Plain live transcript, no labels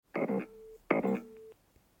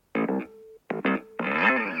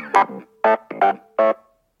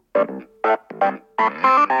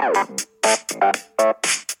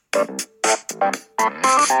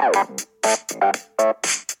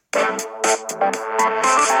Welcome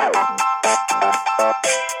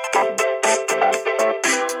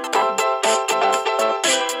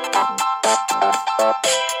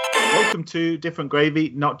to Different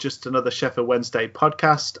Gravy, not just another Sheffield Wednesday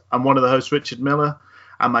podcast. I'm one of the hosts, Richard Miller,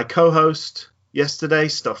 and my co-host yesterday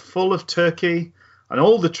stuffed full of turkey and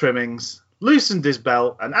all the trimmings, loosened his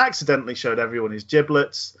belt and accidentally showed everyone his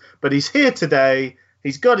giblets. But he's here today.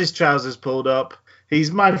 He's got his trousers pulled up. He's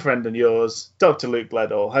my friend and yours, Dr. Luke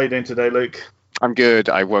Bledall. How are you doing today, Luke? I'm good.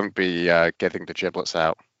 I won't be getting the giblets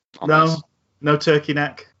out. No turkey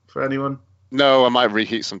neck for anyone? No, I might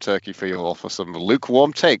reheat some turkey for you all for some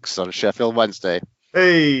lukewarm takes on a Sheffield Wednesday.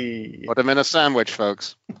 Hey! Put them in a sandwich,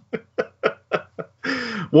 folks.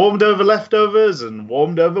 Warmed over leftovers and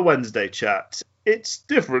warmed over Wednesday chat. It's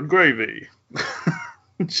Different Gravy.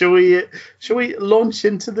 Shall we launch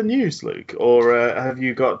into the news, Luke, or have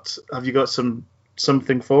you got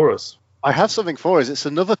something for us? I have something for us. It's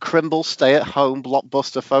another Crimble stay-at-home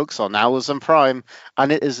blockbuster, folks, on Amazon Prime,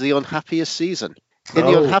 and it is The Unhappiest Season. In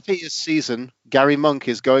The Unhappiest Season, Gary Monk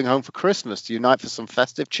is going home for Christmas to unite for some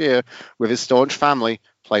festive cheer with his staunch family,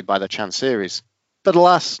 played by the Chanceries. But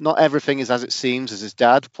alas, not everything is as it seems, as his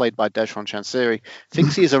dad, played by Deshron Chansiri,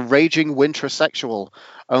 thinks he is a raging wintersexual,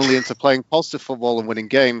 only into playing positive football and winning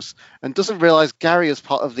games, and doesn't realise Gary is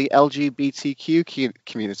part of the LGBTQ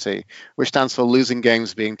community, which stands for losing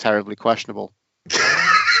games being terribly questionable.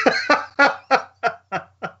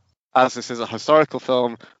 As this is a historical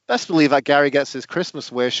film, best believe that Gary gets his Christmas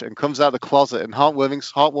wish and comes out of the closet in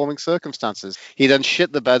heartwarming circumstances. He then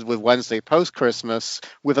shit the bed with Wednesday post-Christmas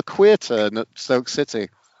with a queer turn at Stoke City.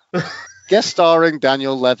 Guest starring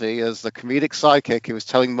Daniel Levy as the comedic sidekick who was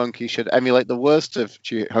telling Monk he should emulate the worst of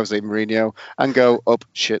Jose Mourinho and go up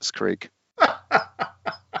Schitt's Creek.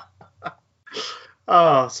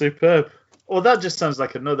 Oh, superb. Well, that just sounds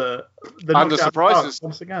like another... And the surprises.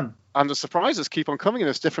 Once again. And the surprises keep on coming in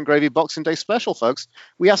this Different Gravy Boxing Day special, folks.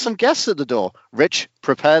 We have some guests at the door. Rich,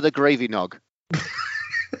 prepare the gravy nog.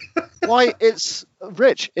 Why, it's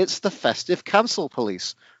Rich. It's the festive cancel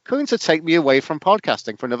police coming to take me away from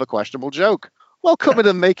podcasting for another questionable joke. Well, come in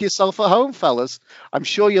and make yourself at home, fellas. I'm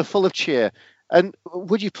sure you're full of cheer. And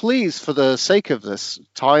would you please, for the sake of this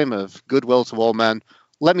time of goodwill to all men,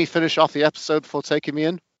 let me finish off the episode before taking me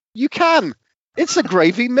in? You can. It's a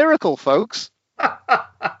gravy miracle, folks.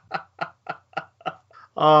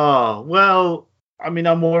 Oh, well, I mean,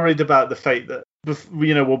 I'm worried about the fate that,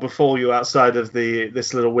 will befall you outside of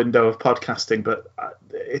this little window of podcasting, but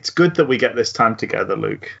it's good that we get this time together,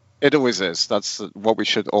 Luke. It always is. That's what we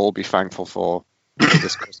should all be thankful for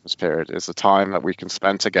this Christmas period, is the time that we can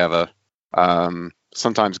spend together.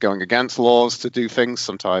 Sometimes going against laws to do things,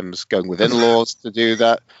 sometimes going within laws to do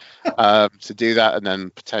that, and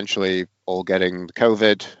then potentially all getting the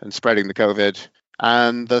COVID and spreading the COVID.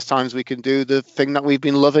 And there's times we can do the thing that we've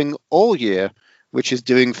been loving all year, which is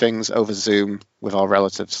doing things over Zoom with our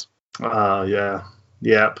relatives. Oh, yeah.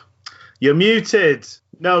 Yep. You're muted.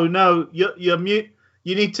 No, you're mute.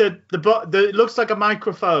 You need to, it looks like a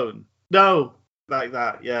microphone. No, like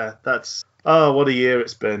that. Yeah, that's... Oh, what a year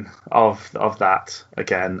it's been of that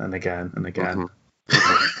again and again and again.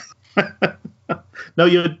 Mm-hmm. No,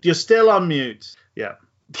 you're still on mute. Yeah.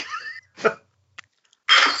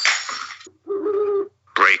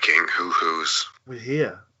 Breaking hoo-hoos. We're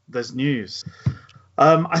here. There's news.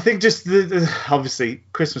 I think just obviously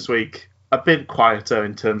Christmas week a bit quieter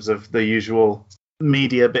in terms of the usual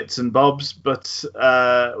media bits and bobs, but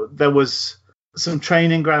there was some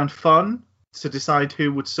training ground fun to decide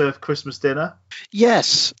who would serve Christmas dinner?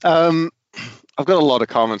 Yes. I've got a lot of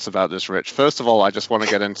comments about this, Rich. First of all, I just want to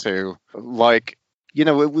get into,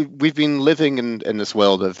 we've been living in this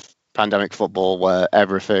world of pandemic football where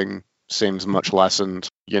everything seems much lessened,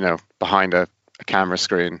 behind a camera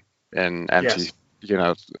screen in empty,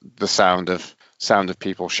 yes. The sound of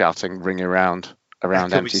people shouting ring around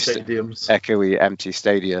echoey empty stadiums. Echoey empty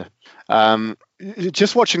stadia.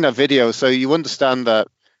 Just watching that video, so you understand that.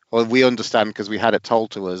 Well, we understand because we had it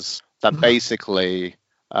told to us that basically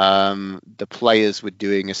the players were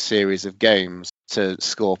doing a series of games to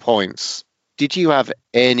score points. Did you have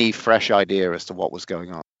any fresh idea as to what was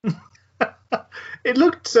going on? It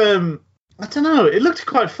looked, I don't know, it looked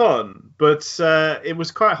quite fun, but it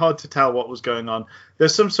was quite hard to tell what was going on.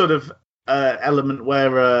 There's some sort of element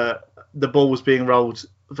where the ball was being rolled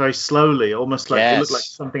very slowly, almost like It looked like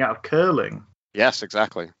something out of curling. Yes,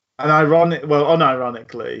 exactly. And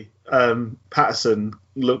unironically, Patterson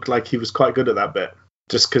looked like he was quite good at that bit,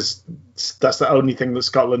 just because that's the only thing that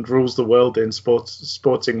Scotland rules the world in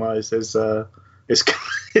sporting wise is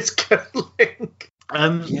curling.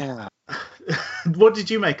 Yeah. What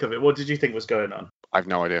did you make of it? What did you think was going on? I have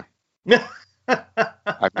no idea.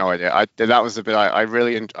 have no idea. That was the bit I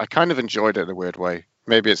really I kind of enjoyed it in a weird way.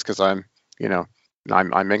 Maybe it's because I'm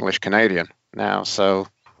English Canadian now, so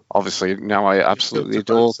obviously now I absolutely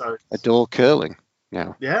adore curling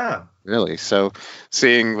now. Yeah, really. So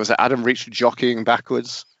was it Adam Reach jockeying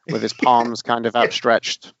backwards with his palms kind of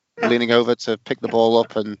outstretched, leaning over to pick the ball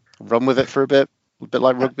up and run with it for a bit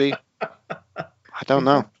like rugby? I don't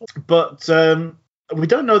know. But we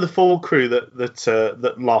don't know the full crew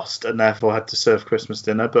that lost and therefore had to serve Christmas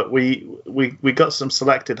dinner. But we got some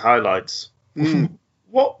selected highlights.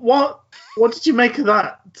 What did you make of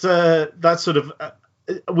that? That sort of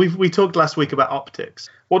we talked last week about optics.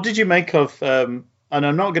 What did you make of? And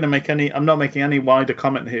I'm not making any wider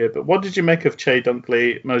comment here. But what did you make of Che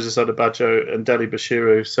Dunkley, Moses Odubajo, and Dele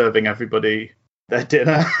Bashiru serving everybody their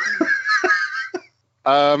dinner?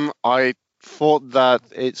 I thought that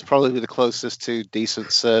it's probably the closest to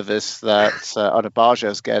decent service that Odubajo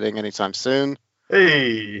is getting anytime soon.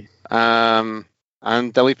 Hey. And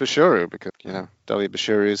Dele Bashiru, because Dele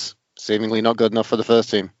Bashiru is seemingly not good enough for the first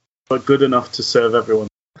team, but good enough to serve everyone.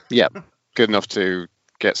 Yeah, good enough to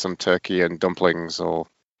get some turkey and dumplings, or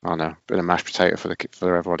I don't know, a bit of mashed potato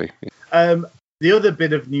for everybody. The other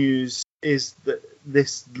bit of news is that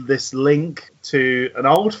this link to an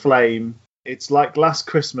old flame. It's like last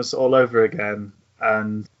Christmas all over again,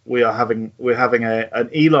 and we're having an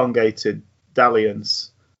elongated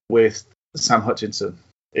dalliance with Sam Hutchinson.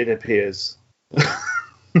 It appears.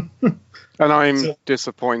 And I'm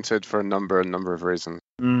disappointed for a number of reasons.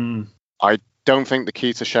 I don't think the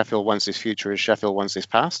key to Sheffield Wednesday's future is Sheffield Wednesday's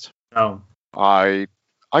past. No. I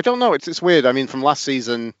don't know. It's weird. I mean, from last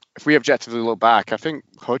season, if we objectively look back, I think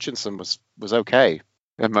Hutchinson was okay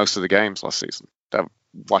in most of the games last season.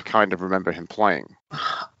 I kind of remember him playing.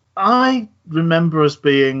 I remember us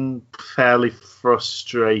being fairly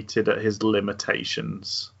frustrated at his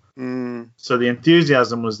limitations. So the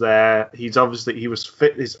enthusiasm was there. He was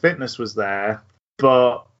fit. His fitness was there,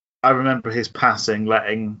 but I remember his passing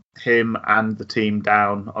letting him and the team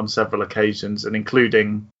down on several occasions, and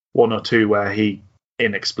including one or two where he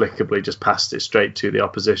inexplicably just passed it straight to the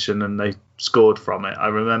opposition and they scored from it. I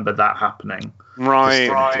remember that happening.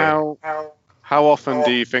 Right. How often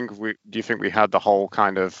do you think we had the whole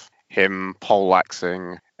kind of him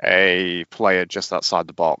poleaxing a player just outside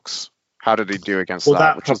the box? How did he do against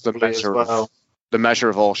that? Which is the measure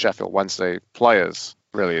of all Sheffield Wednesday players,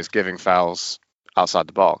 really, is giving fouls outside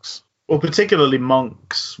the box. Well, particularly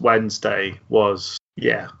Monk's Wednesday was,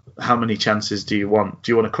 how many chances do you want?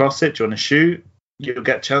 Do you want to cross it? Do you want to shoot? You'll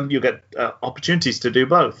get opportunities to do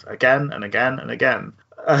both again and again and again.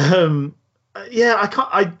 I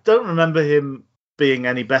don't remember him being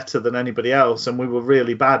any better than anybody else, and we were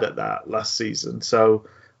really bad at that last season. So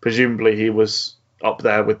presumably he was up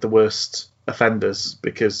there with the worst offenders,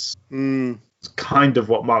 because it's kind of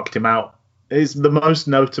what marked him out. Is the most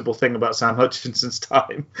notable thing about Sam Hutchinson's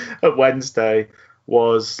time at Wednesday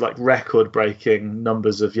was like record-breaking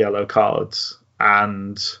numbers of yellow cards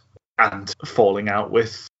and falling out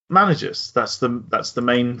with managers. That's the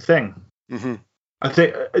main thing. Mm-hmm. I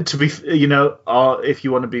think if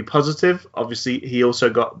you want to be positive, obviously he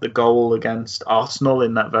also got the goal against Arsenal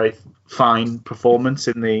in that very fine performance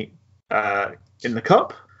in the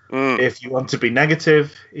cup. If you want to be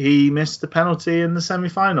negative, he missed the penalty in the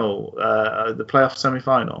semi-final, the playoff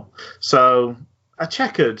semi-final. So a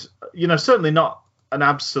checkered, certainly not an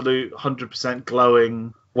absolute 100%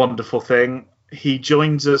 glowing, wonderful thing. He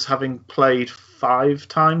joins us having played 5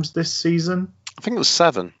 times this season. I think it was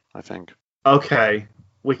 7, I think. Okay,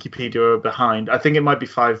 Wikipedia are behind. I think it might be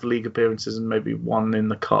 5 league appearances and maybe 1 in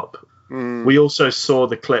the cup. We also saw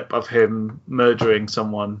the clip of him murdering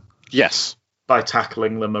someone. Yes. By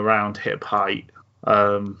tackling them around hip height.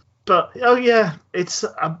 But it's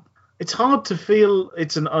hard to feel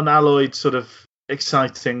it's an unalloyed sort of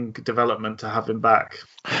exciting development to have him back.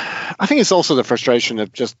 I think it's also the frustration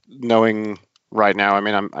of just knowing right now. I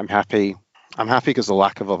mean, I'm happy. I'm happy because the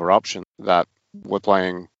lack of other options that we're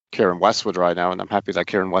playing Kieran Westwood right now, and I'm happy that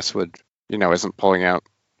Kieran Westwood, isn't pulling out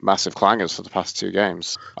massive clangers for the past 2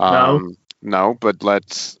 games. No, but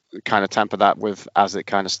let's kind of temper that with as it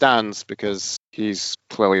kind of stands, because he's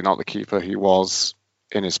clearly not the keeper he was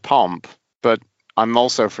in his pomp. But I'm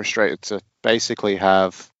also frustrated to basically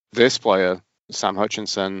have this player, Sam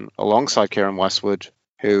Hutchinson, alongside Kieran Westwood,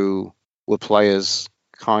 who were players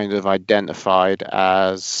kind of identified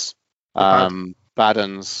as bad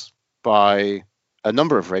uns by a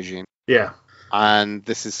number of regimes. Yeah. And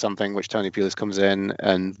this is something which Tony Pulis comes in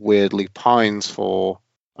and weirdly pines for.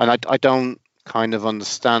 And I don't kind of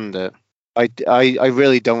understand it. I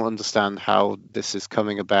really don't understand how this is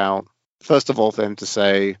coming about. First of all, for him to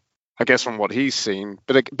say, I guess from what he's seen.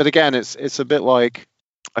 But again, it's a bit like,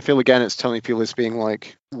 I feel again it's Tony Pulis being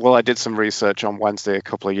like, well, I did some research on Wednesday a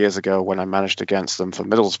couple of years ago when I managed against them for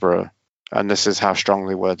Middlesbrough, and this is how strong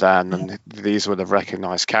they were then, and these were the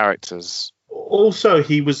recognised characters. Also,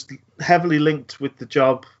 he was heavily linked with the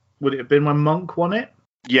job. Would it have been when Monk won it?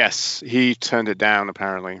 Yes, he turned it down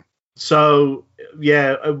apparently. So,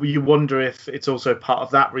 yeah, you wonder if it's also part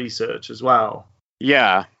of that research as well.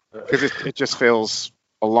 Yeah, because it just feels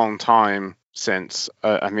a long time since.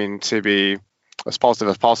 To be as positive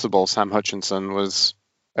as possible, Sam Hutchinson was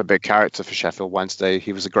a big character for Sheffield Wednesday.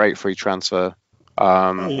 He was a great free transfer.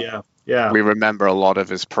 Yeah. We remember a lot of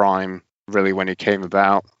his prime, really, when he came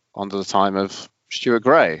about under the time of Stuart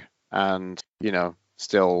Gray, and,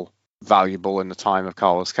 still valuable in the time of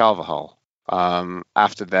Carlos Carvajal.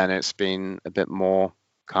 After then, it's been a bit more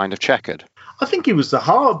kind of checkered. I think he was the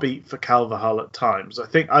heartbeat for Carvajal at times. I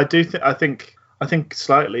think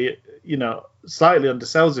slightly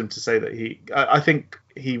undersells him to say that I think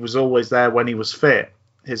he was always there when he was fit.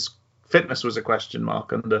 His fitness was a question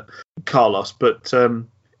mark under Carlos, but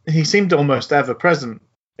he seemed almost ever present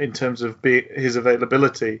in terms of his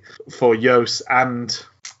availability for Jose and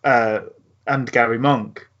Gary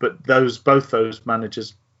Monk. But both those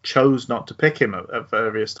managers chose not to pick him at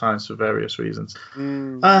various times for various reasons.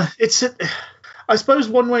 I suppose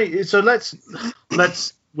one way. So let's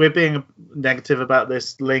we're being negative about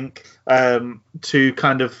this link, to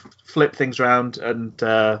kind of flip things around and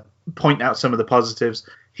point out some of the positives.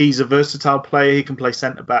 He's a versatile player. He can play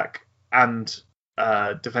centre back and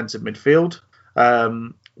defensive midfield.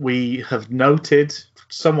 We have noted,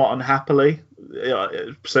 somewhat unhappily,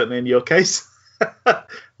 certainly in your case,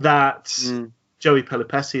 that Joey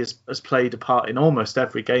Pelupessy has played a part in almost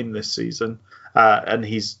every game this season, and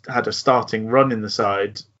he's had a starting run in the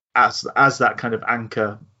side as that kind of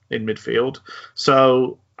anchor in midfield.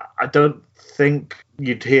 So I don't think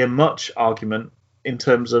you'd hear much argument in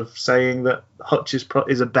terms of saying that Hutch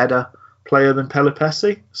is a better player than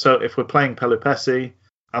Pelupessy. So if we're playing Pelupessy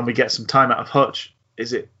and we get some time out of Hutch,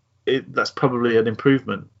 that's probably an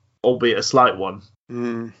improvement, albeit a slight one.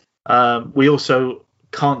 We also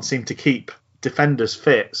can't seem to keep defenders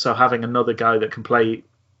fit, so having another guy that can play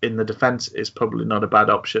in the defence is probably not a bad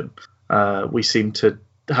option. We seem to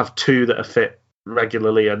have two that are fit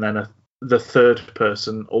regularly, and then the third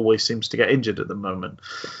person always seems to get injured at the moment.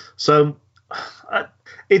 So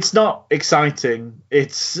it's not exciting.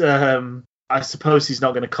 It's I suppose he's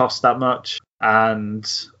not going to cost that much, and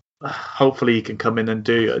hopefully he can come in and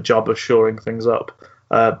do a job of shoring things up.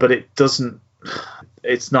 But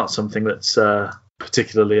it's not something that's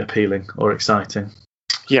particularly appealing or exciting.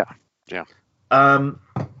 Yeah.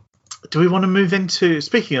 Do we want to move into,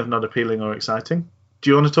 speaking of not appealing or exciting, do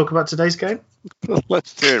you want to talk about today's game?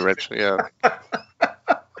 Let's do it, Rich. Yeah.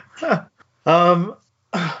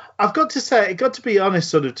 I've got to say, got to be honest,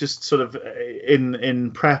 sort of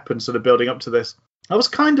in prep and sort of building up to this, I was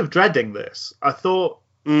kind of dreading this. I thought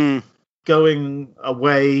going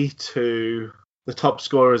away to the top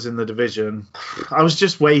scorers in the division, I was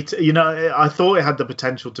just waiting. I thought it had the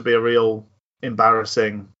potential to be a real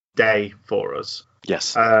embarrassing day for us.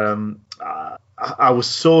 Yes. I was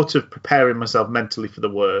sort of preparing myself mentally for the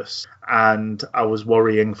worst, and I was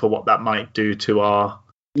worrying for what that might do to our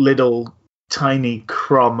little tiny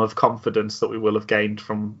crumb of confidence that we will have gained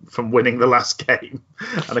from winning the last game.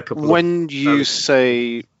 And a couple. When you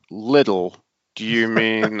say little, do you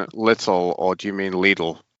mean little or do you mean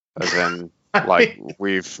Lidl? As in, like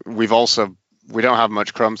we don't have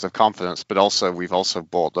much crumbs of confidence, but also we've also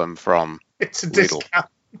bought them from. It's a Lidl. Discount.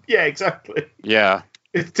 Yeah, exactly. Yeah.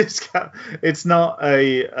 It's discount. It's not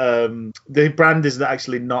the brand is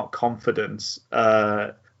actually not confidence.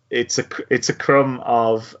 It's a crumb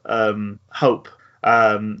of hope,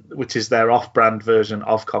 which is their off-brand version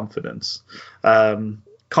of confidence.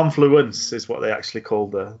 Confluence is what they actually call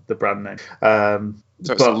the brand name.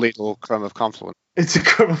 So it's a little crumb of confluence. It's a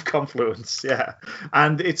crumb of confluence, yeah.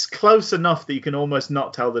 And it's close enough that you can almost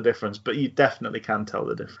not tell the difference, but you definitely can tell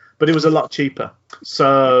the difference. But it was a lot cheaper.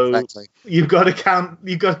 So exactly. You've got to count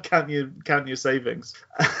your savings.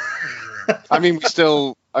 I mean,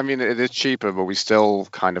 it is cheaper, but we still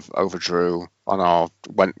kind of overdrew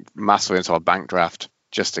went massively into our bank draft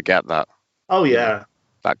just to get that. Oh yeah.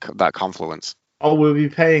 That confluence. Oh, we'll be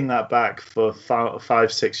paying that back for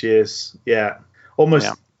 5-6 years. Yeah. Almost.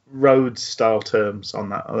 Yeah. Rhodes style terms on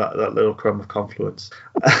that little crumb of confluence.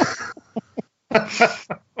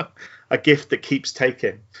 A gift that keeps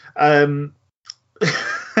taking.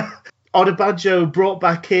 Odebajo brought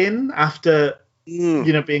back in after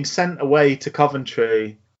being sent away to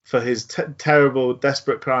Coventry for his terrible,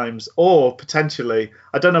 desperate crimes, or potentially,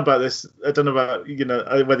 I don't know about this. I don't know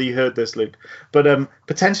about whether you heard this, Luke, but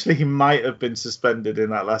potentially he might have been suspended in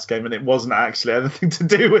that last game, and it wasn't actually anything to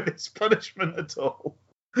do with his punishment at all.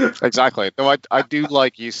 Exactly. Though I do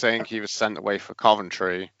like you saying he was sent away for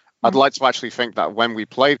Coventry. I'd like to actually think that when we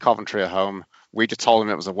played Coventry at home, we just told him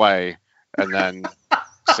it was away, and then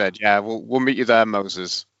said, "Yeah, we'll meet you there,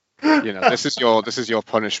 Moses. This is your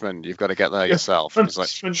punishment. You've got to get there yourself." He's like,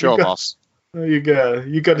 "Sure, boss." There you go.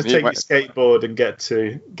 You got to take your skateboard and get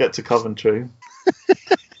to Coventry.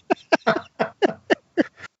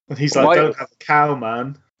 And he's like, "Don't have a cow,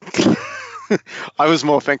 man." I was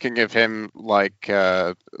more thinking of him like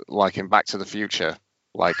in Back to the Future,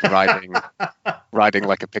 like riding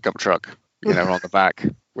like a pickup truck, on the back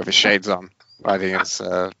with his shades on, riding his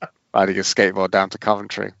skateboard down to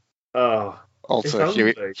Coventry. Oh. Also,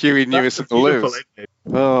 Huey Lewis at the Lose.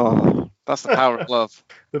 Oh, that's the power of love.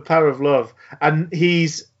 The power of love. And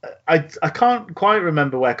I can't quite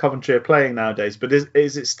remember where Coventry are playing nowadays, but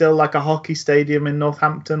is it still like a hockey stadium in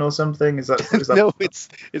Northampton or something? Is that No, it's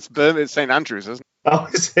Birmingham, it's St Andrews, isn't it? Oh,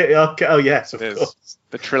 is it? Okay. Oh, yes, of course.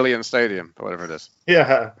 The Trillion Stadium, or whatever it is.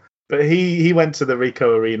 Yeah. But he went to the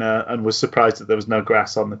Ricoh Arena and was surprised that there was no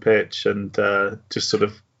grass on the pitch, and just sort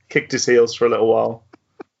of kicked his heels for a little while.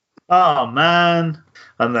 Oh man!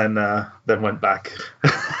 And then went back.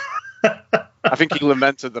 I think he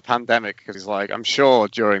lamented the pandemic because he's like, I'm sure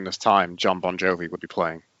during this time John Bon Jovi would be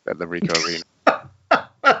playing at the Ricoh Arena.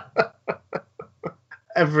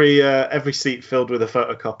 Every seat filled with a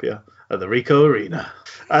photocopier at the Ricoh Arena.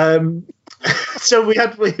 So we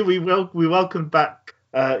welcomed back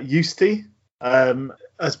Eustace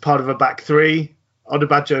as part of a back three.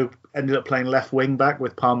 Odubajo ended up playing left wing back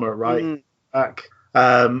with Palmer at right back.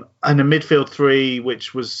 And a midfield three,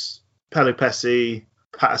 which was Pelupessy,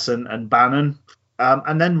 Patterson, and Bannon.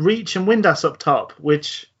 And then Reach and Windass up top,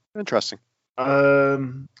 which... Interesting. A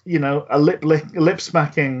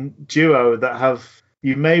lip-smacking duo that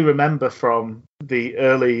you may remember from the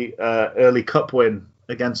early cup win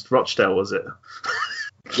against Rochdale, was it?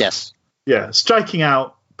 Yes. Yeah, striking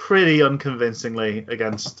out pretty unconvincingly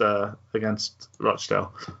against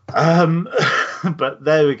Rochdale. But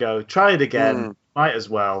there we go. Try it again. Might as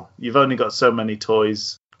well. You've only got so many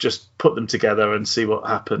toys. Just put them together and see what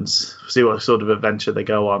happens. See what sort of adventure they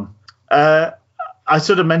go on. I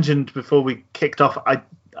sort of mentioned before we kicked off, I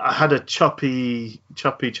had a choppy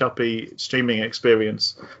streaming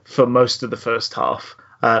experience for most of the first half.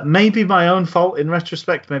 Maybe my own fault in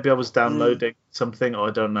retrospect. Maybe I was downloading something, or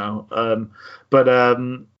I don't know. But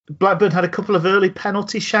Blackburn had a couple of early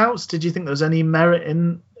penalty shouts. Did you think there was any merit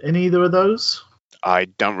in either of those? I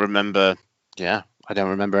don't remember. Yeah, I don't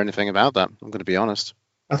remember anything about that. I'm going to be honest.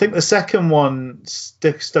 I think the second one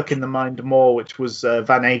stuck in the mind more, which was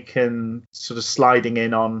Van Aken sort of sliding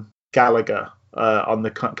in on Gallagher on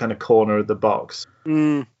the kind of corner of the box.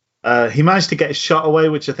 He managed to get his shot away,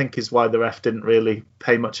 which I think is why the ref didn't really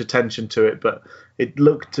pay much attention to it. But it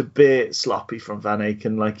looked a bit sloppy from Van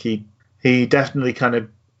Aken. Like he definitely kind of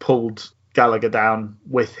pulled Gallagher down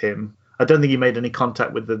with him. I don't think he made any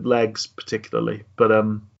contact with the legs particularly. But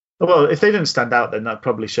well, if they didn't stand out, then that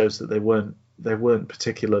probably shows that they weren't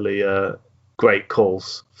particularly great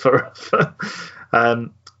calls for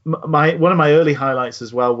one of my early highlights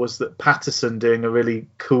as well was that Patterson doing a really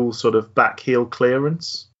cool sort of back heel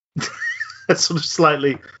clearance, a sort of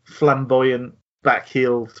slightly flamboyant back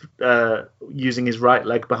heel, using his right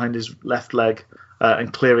leg behind his left leg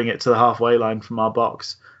and clearing it to the halfway line from our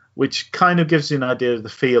box, which kind of gives you an idea of the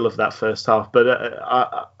feel of that first half. But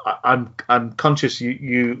I'm conscious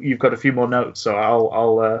you've got a few more notes, so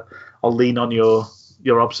I'll lean on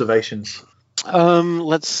your observations.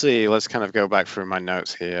 Let's see. Let's kind of go back through my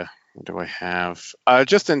notes here. What do I have?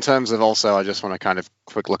 Just in terms of also, I just want to kind of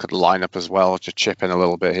quick look at the lineup as well, to chip in a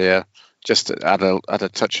little bit here, just to add a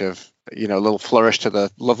touch of, a little flourish to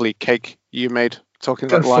the lovely cake you made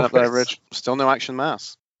talking about the lineup there, Rich. Still no Action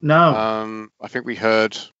Mass. No. I think we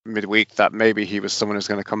heard midweek that maybe he was someone who's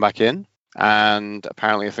going to come back in, and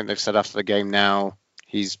apparently I think they've said after the game now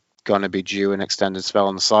he's going to be due an extended spell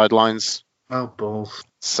on the sidelines. Oh, balls.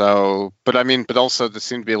 So, but also there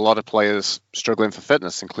seem to be a lot of players struggling for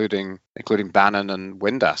fitness, including Bannon and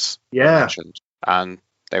Windass. Yeah. And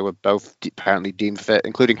they were both apparently deemed fit,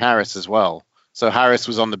 including Harris as well. So Harris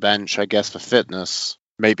was on the bench, I guess, for fitness.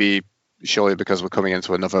 Maybe surely because we're coming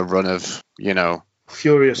into another run of,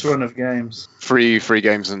 furious run of games. Three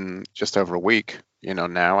games in just over a week.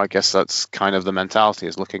 Now I guess that's kind of the mentality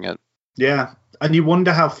is looking at. Yeah. And you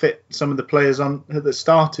wonder how fit some of the players that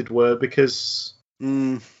started were, because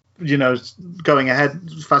going ahead,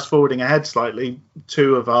 fast forwarding ahead slightly,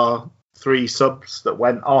 2 of our 3 subs that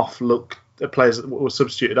went off players that were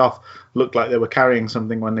substituted off looked like they were carrying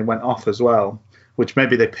something when they went off as well, which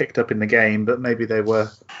maybe they picked up in the game, but maybe they were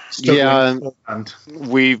struggling beforehand.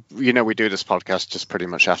 We do this podcast just pretty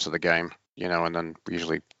much after the game, and then we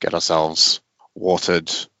usually get ourselves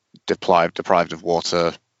watered, deprived of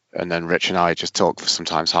water, and then Rich and I just talk for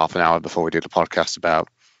sometimes half an hour before we do the podcast about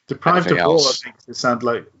deprived of else. water. Makes it sound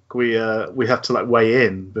like we have to weigh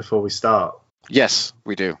in before we start. Yes,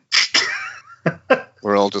 we do.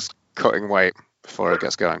 We're all just cutting weight before it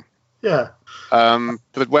gets going. Yeah.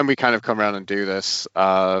 But when we kind of come around and do this,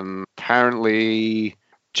 apparently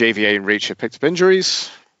JVA and Reach have picked up injuries.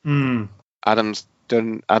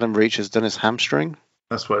 Adam Reach has done his hamstring.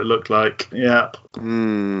 That's what it looked like. Yeah.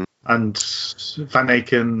 And Van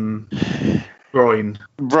Aken groin.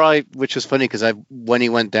 Right, which was funny because when he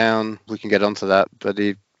went down, we can get onto that, but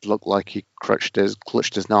he looked like he clutched his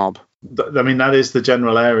knob. I mean, that is the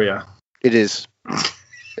general area. It is.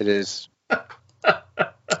 It is.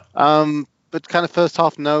 But kind of first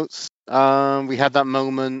half notes, we had that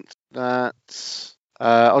moment that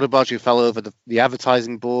Odubajo fell over the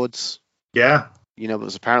advertising boards. Yeah. But it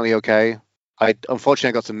was apparently okay. Unfortunately,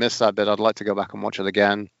 I got to miss that bit. I'd like to go back and watch it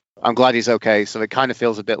again. I'm glad he's okay. So it kind of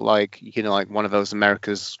feels a bit like, like one of those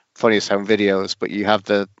America's Funniest Home Videos, but you have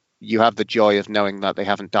the joy of knowing that they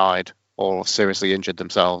haven't died or seriously injured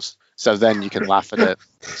themselves. So then you can laugh at it.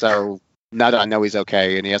 So now that I know he's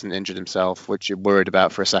okay and he hasn't injured himself, which you're worried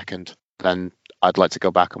about for a second, then I'd like to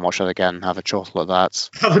go back and watch that again and have a chuckle at that.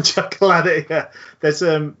 Have a chuckle at it, yeah. There's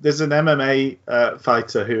an MMA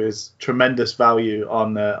fighter who is tremendous value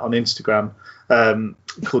on Instagram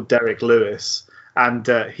called Derek Lewis. And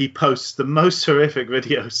he posts the most horrific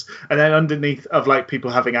videos. And then underneath of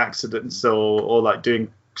people having accidents or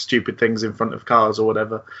doing stupid things in front of cars or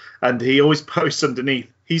whatever. And he always posts underneath,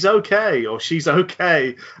 he's okay or she's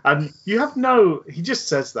okay. And he just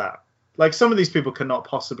says that. Some of these people cannot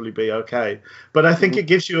possibly be okay. But I think it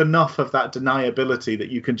gives you enough of that deniability that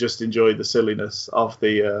you can just enjoy the silliness of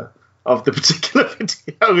the particular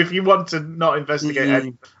video if you want to not investigate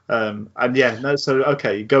anything.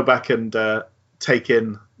 You go back and take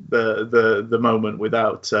in the moment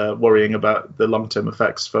without worrying about the long-term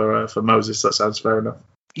effects for Moses. That sounds fair enough.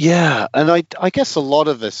 Yeah, and I guess a lot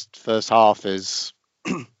of this first half is,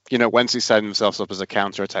 Wednesday setting themselves up as a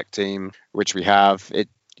counter-attack team, which we have. It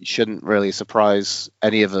shouldn't really surprise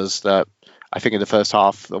any of us that I think in the first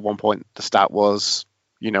half, at one point, the stat was,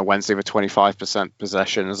 Wednesday with 25%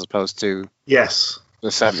 possession as opposed to the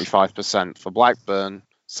 75% for Blackburn.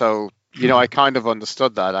 So, I kind of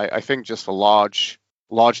understood that. I think just for large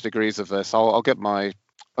degrees of this, I'll get my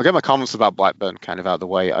comments about Blackburn kind of out of the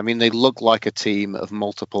way. I mean, they look like a team of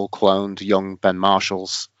multiple cloned young Ben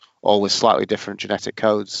Marshalls, all with slightly different genetic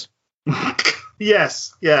codes.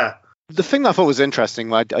 Yes, yeah. The thing that I thought was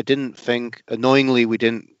interesting, I didn't think, annoyingly, we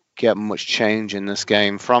didn't get much change in this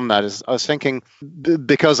game from that, is I was thinking,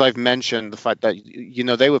 because I've mentioned the fact that,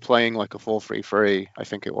 they were playing like a 4-3-3, I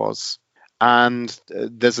think it was. And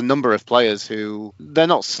there's a number of players who, they're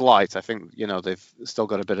not slight. I think, they've still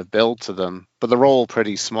got a bit of build to them, but they're all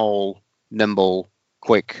pretty small, nimble,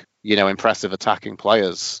 quick, impressive attacking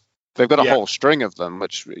players. They've got a whole string of them,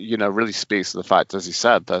 which, really speaks to the fact, as you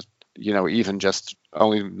said, that, even just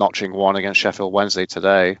only notching one against Sheffield Wednesday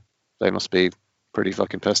today, they must be pretty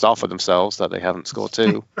fucking pissed off with themselves that they haven't scored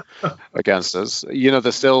 2 against us.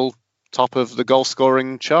 They're still top of the goal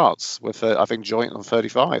scoring charts with, I think, joint on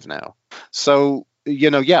 35 now. So,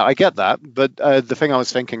 I get that. But the thing I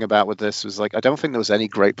was thinking about with this was I don't think there was any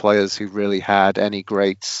great players who really had any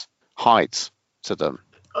great height to them.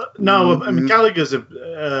 No, I mean, Gallagher's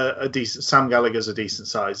a decent. Sam Gallagher's a decent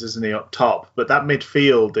size, isn't he, up top? But that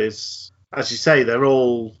midfield is, as you say, they're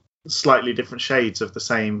all slightly different shades of the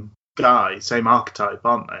same guy, same archetype,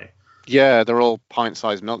 aren't they? Yeah, they're all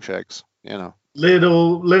pint-sized milkshakes.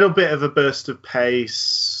 Little bit of a burst of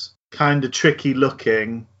pace, kind of tricky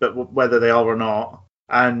looking, but whether they are or not,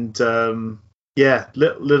 and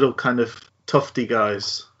little kind of tufty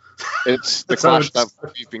guys. It's the clash that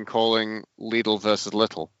we've been calling Lidl versus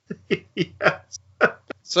Little. Yes.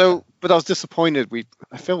 So, but I was disappointed.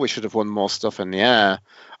 I feel we should have won more stuff in the air.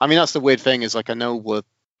 I mean, that's the weird thing is I know we're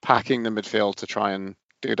packing the midfield to try and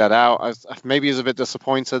do that out. I maybe was a bit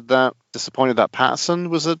disappointed that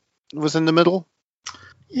Patterson was in the middle.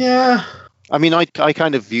 Yeah. I mean, I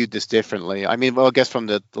kind of viewed this differently. I mean, well, I guess from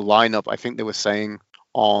the lineup, I think they were saying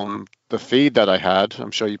on the feed that I had,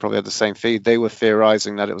 I'm sure you probably had the same feed, they were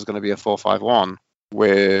theorizing that it was going to be a 4-5-1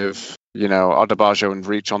 with, Odubajo and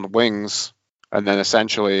Reach on the wings And then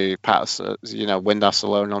essentially Patterson, Windass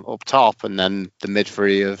alone up top, and then the mid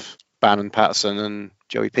three of Bannon, Patterson, and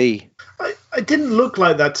Joey P. It didn't look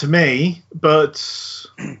like that to me, but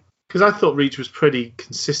because I thought Reach was pretty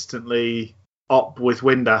consistently up with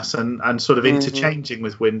Windass and sort of interchanging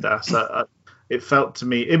with Windass. It felt to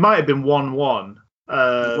me, it might have been 1-1.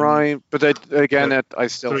 Right, but I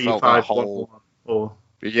still 3, felt 5, that whole... 1, or...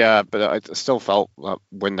 Yeah, but I still felt that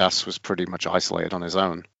Windass was pretty much isolated on his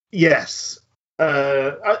own. Yes.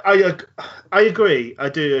 I agree. I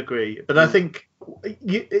do agree. But I think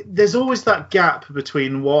there's always that gap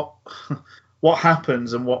between what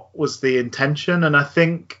happens and what was the intention. And I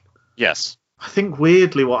think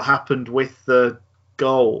weirdly what happened with the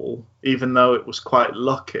goal, even though it was quite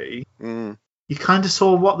lucky, you kind of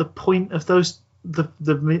saw what the point of those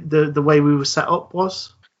the way we were set up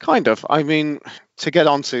was. Kind of. I mean, to get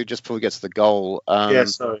onto just before we get to the goal. For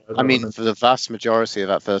the vast majority of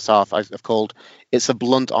that first half, I've called it's a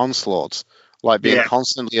blunt onslaught, like being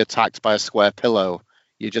constantly attacked by a square pillow.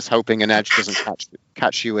 You're just hoping an edge doesn't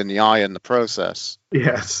catch you in the eye in the process.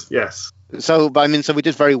 Yes. So we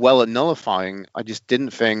did very well at nullifying. I just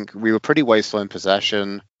didn't think we were pretty wasteful in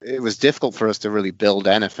possession. It was difficult for us to really build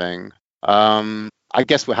anything. I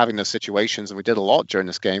guess we're having those situations, and we did a lot during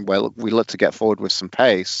this game where we looked to get forward with some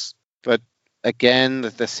pace. But again,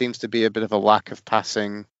 there seems to be a bit of a lack of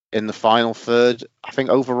passing in the final third. I think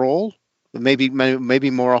overall, maybe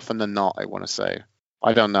more often than not, I want to say.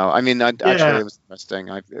 I don't know. I mean, actually, it was interesting.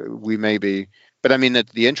 But I mean,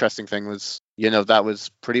 the interesting thing was, that was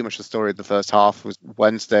pretty much the story of the first half. Was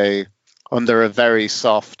Wednesday under a very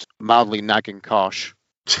soft, mildly nagging Kosh.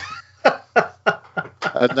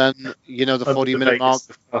 And then, the 40-minute mark,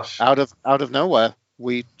 out of nowhere,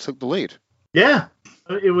 we took the lead. Yeah,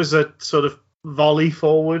 it was a sort of volley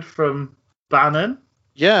forward from Bannon.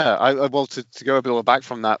 Yeah, to go a little back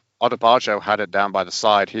from that, Odebajo had it down by the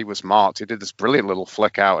side. He was marked. He did this brilliant little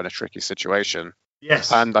flick out in a tricky situation.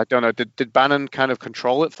 Yes. And I don't know, did Bannon kind of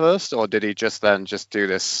control it first, or did he just do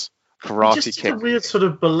this karate just kick? A weird sort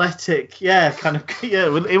of balletic,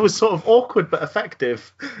 it was sort of awkward but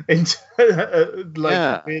effective into a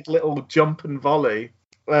weird little jump and volley.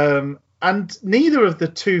 And neither of the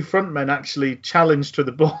two frontmen actually challenged for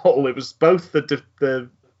the ball. It was both the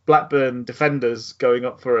Blackburn defenders going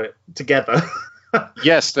up for it together.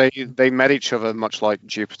 Yes, they met each other much like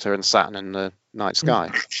Jupiter and Saturn in the night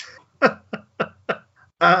sky.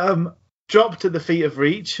 Dropped at the feet of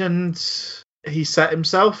Reach, and he set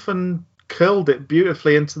himself and curled it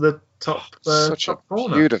beautifully into the top Such top a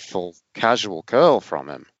corner. Beautiful casual curl from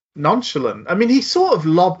him. Nonchalant. I mean, he sort of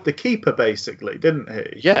lobbed the keeper, basically, didn't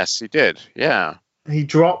he? Yes, he did. Yeah. He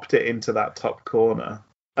dropped it into that top corner.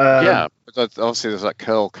 But obviously there's that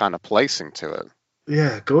curl kind of placing to it.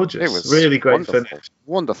 Yeah, gorgeous. It was really great finish.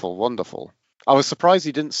 Wonderful. I was surprised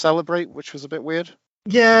he didn't celebrate, which was a bit weird.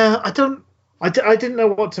 Yeah, I didn't know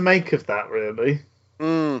what to make of that, really.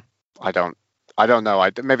 I don't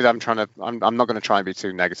know. Maybe I'm not going to try and be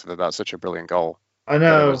too negative about such a brilliant goal. I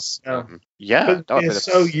know. But we're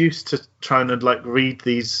so used to trying to read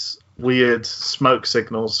these weird smoke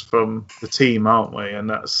signals from the team, aren't we? And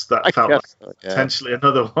that felt like potentially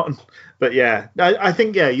another one. But yeah, I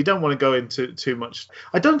think you don't want to go into too much.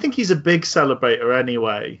 I don't think he's a big celebrator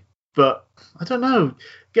anyway. But I don't know.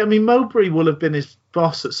 I mean, Mowbray will have been his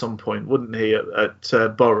boss at some point, wouldn't he?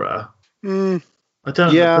 At Borough. I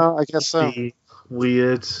don't. Yeah, I guess so.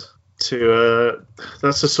 Weird to.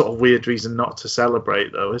 That's a sort of weird reason not to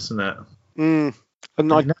celebrate, though, isn't it?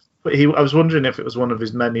 I was wondering if it was one of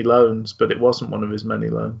his many loans, but it wasn't one of his many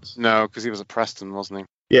loans. No, because he was at Preston, wasn't he?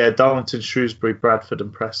 Yeah, Darlington, Shrewsbury, Bradford,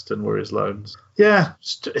 and Preston were his loans. Yeah,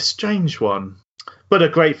 a strange one, but a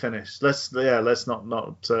great finish. Let's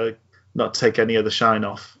not take any of the shine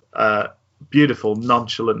off. Beautiful,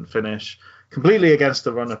 nonchalant finish, completely against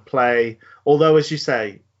the run of play. Although, as you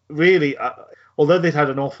say, really, although they'd had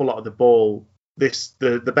an awful lot of the ball,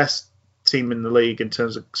 the best team in the league in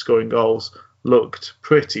terms of scoring goals looked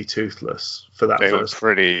pretty toothless for that. They looked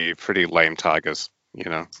pretty lame Tigers,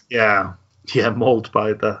 Yeah, mauled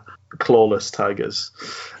by the clawless Tigers.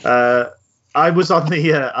 I was on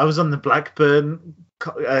the Blackburn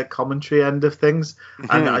commentary end of things,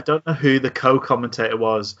 and I don't know who the co-commentator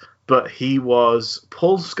was, but he was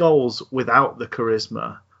Paul Scholes without the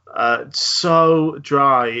charisma. So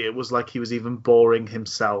dry, it was like he was even boring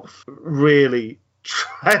himself. Really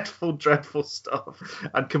dreadful stuff,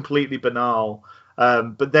 and completely banal.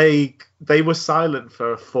 But they were silent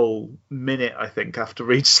for a full minute, I think, after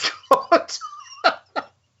Reach scored.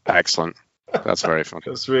 Excellent. That's very funny.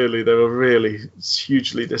 They were really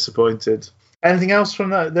hugely disappointed. Anything else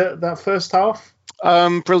from that first half?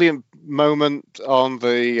 Brilliant moment on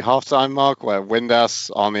the halftime mark where Windass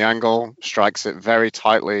on the angle strikes it very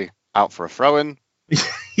tightly out for a throw-in.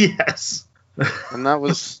 Yes. And that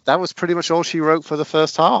was pretty much all she wrote for the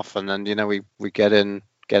first half. And then, we get in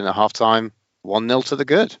at halftime 1-0 to the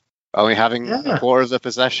good. Only having a quarter of the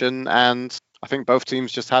possession, and I think both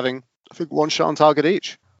teams just having, one shot on target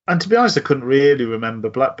each. And to be honest, I couldn't really remember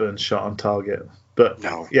Blackburn's shot on target. But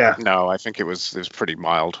no, I think it was pretty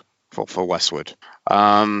mild for Westwood.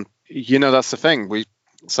 That's the thing.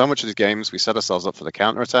 So much of these games we set ourselves up for the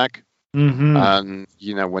counter-attack. Mm-hmm. And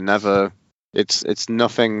we're never. It's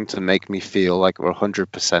nothing to make me feel like we're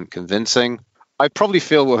 100% convincing. I probably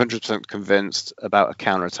feel we're 100% convinced about a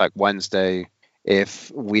counter-attack Wednesday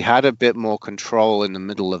if we had a bit more control in the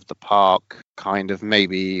middle of the park, kind of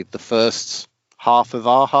maybe the first half of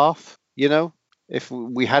our half, if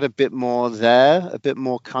we had a bit more there, a bit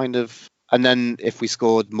more kind of, and then if we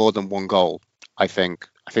scored more than one goal, I think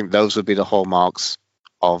those would be the hallmarks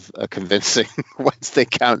of a convincing Wednesday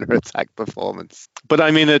counter-attack performance. But I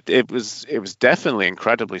mean, it was definitely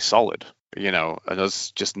incredibly solid, and us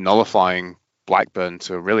just nullifying Blackburn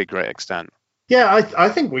to a really great extent. Yeah, I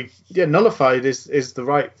think nullified is the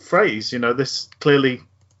right phrase. This clearly,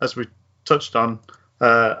 as we touched on,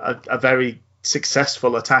 a very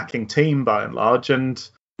successful attacking team by and large, and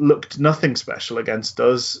looked nothing special against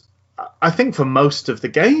us. I think for most of the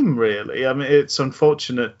game, really. I mean, it's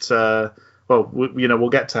unfortunate. We'll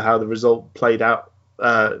get to how the result played out.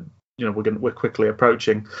 We're quickly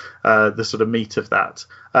approaching the sort of meat of that.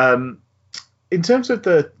 In terms of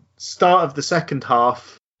the start of the second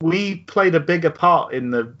half, we played a bigger part in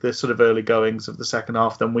the sort of early goings of the second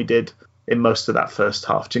half than we did in most of that first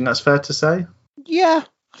half. Do you think that's fair to say? Yeah,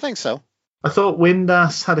 I think so. I thought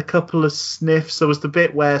Windass had a couple of sniffs. There was the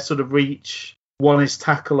bit where sort of Reach won his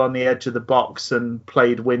tackle on the edge of the box and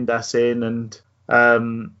played Windass in, and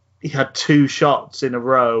he had two shots in a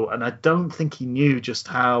row, and I don't think he knew just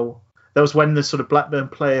how. That was when the sort of Blackburn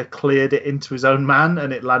player cleared it into his own man,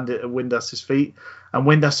 and it landed at Windass's feet. And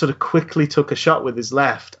Windass sort of quickly took a shot with his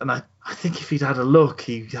left. And I think if he'd had a look,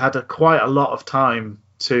 he had quite a lot of time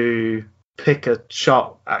to pick a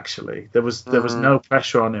shot, actually. There was no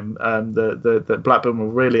pressure on him. The Blackburn were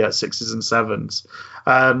really at 6s and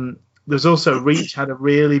 7s. There's also Reach had a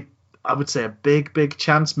really, I would say, a big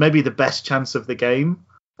chance, maybe the best chance of the game,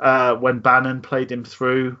 when Bannon played him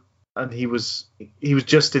through. And he was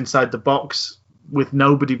just inside the box with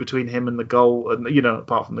nobody between him and the goal, and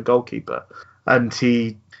apart from the goalkeeper. And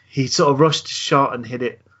he sort of rushed his shot and hit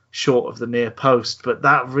it short of the near post. But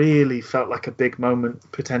that really felt like a big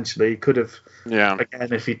moment, potentially. He could have,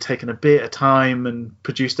 again, if he'd taken a bit of time and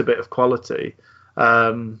produced a bit of quality,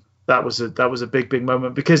 that was a big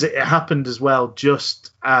moment, because it happened as well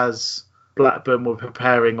just as Blackburn were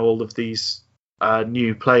preparing all of these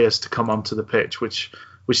new players to come onto the pitch, which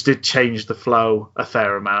did change the flow a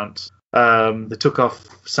fair amount. They took off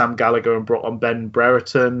Sam Gallagher and brought on Ben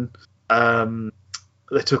Brereton.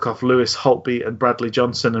 They took off Lewis Holtby and Bradley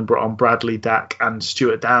Johnson and brought on Bradley Dack and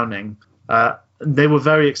Stuart Downing. They were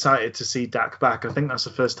very excited to see Dack back. I think that's the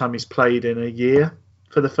first time he's played in a year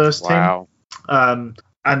for the first team.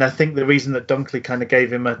 And I think the reason that Dunkley kind of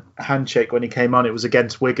gave him a handshake when he came on, it was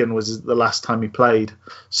against Wigan, was the last time he played.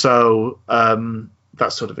 So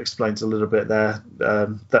that sort of explains a little bit there,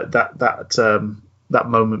 that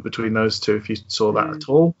moment between those two, if you saw that at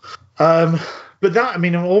all. But that, I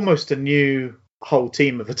mean, almost a new whole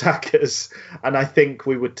team of attackers, and I think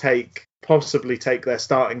we would possibly take their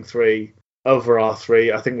starting three over our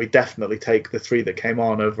three. I think we definitely take the three that came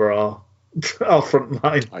on over our front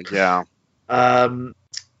line.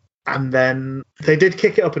 And then they did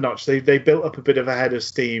kick it up a notch. They built up a bit of a head of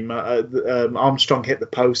steam. Armstrong hit the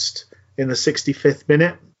post in the 65th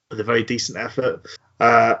minute with a very decent effort,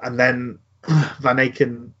 and then Van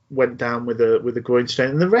Aken went down with a groin strain,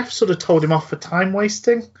 and the ref sort of told him off for time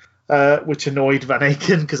wasting, which annoyed Van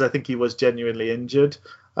Aken because I think he was genuinely injured.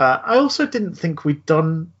 I also didn't think we'd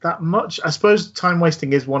done that much. I suppose time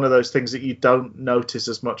wasting is one of those things that you don't notice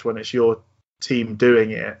as much when it's your team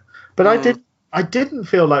doing it. But I didn't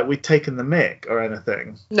feel like we'd taken the mick or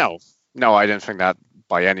anything. No, I didn't think that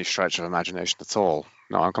by any stretch of imagination at all.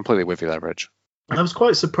 No, I'm completely with you there, Rich. I was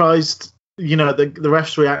quite surprised, the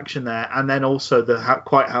ref's reaction there, and then also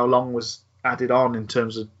quite how long was added on in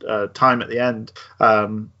terms of time at the end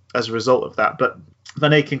as a result of that. But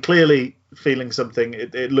Van Aken clearly feeling something.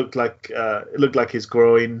 It looked like his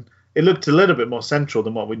groin. It looked a little bit more central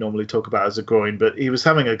than what we normally talk about as a groin, but he was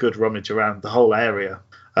having a good rummage around the whole area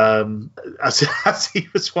as he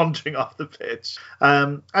was wandering off the pitch.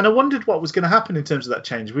 And I wondered what was going to happen in terms of that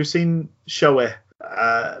change. We've seen Shoei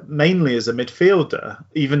mainly as a midfielder,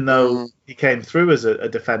 even though he came through as a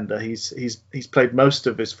defender. He's played most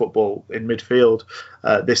of his football in midfield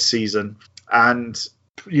this season, and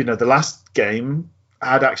the last game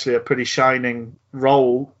had actually a pretty shining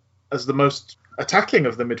role as the most attacking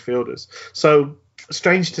of the midfielders. So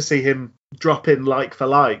strange to see him drop in like for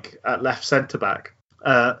like at left centre back,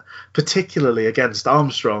 particularly against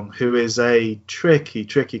Armstrong, who is a tricky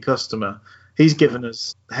customer. He's given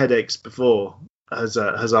us headaches before, has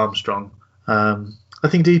Armstrong. I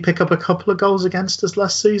think, did he pick up a couple of goals against us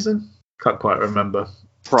last season? Can't quite remember.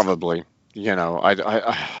 Probably. I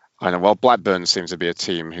know. Well, Blackburn seems to be a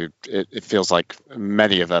team who it feels like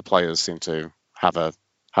many of their players seem to have a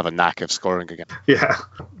knack of scoring again. Yeah,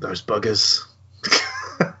 those buggers.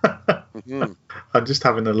 I'm just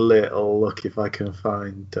having a little look if I can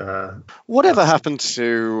find. Whatever happened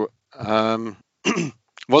to?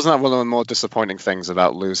 Wasn't that one of the more disappointing things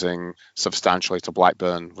about losing substantially to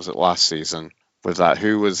Blackburn? Was it last season? With that,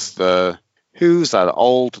 who's that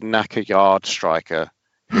old knacker yard striker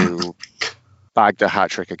who bagged a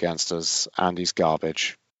hat trick against us, and he's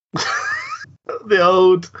garbage? the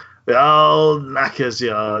old knackers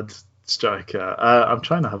yard striker. I'm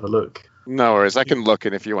trying to have a look. No worries, I can look,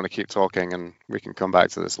 and if you want to keep talking, and we can come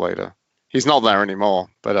back to this later. He's not there anymore,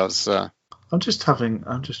 but I'm just trying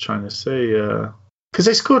to see. Because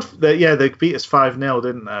they scored, they beat us 5-0,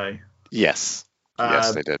 didn't they? Yes.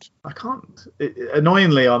 Yes, they did. I can't.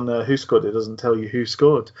 Annoyingly, on Who Scored, it doesn't tell you who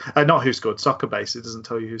scored. Not Who Scored, Soccer Base, it doesn't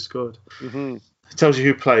tell you who scored. Mm-hmm. It tells you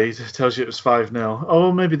who played. It tells you it was 5-0.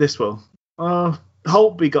 Oh, maybe this will.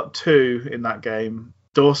 Holtby got 2 in that game.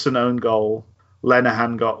 Dawson own goal.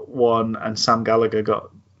 Lenihan got 1, and Sam Gallagher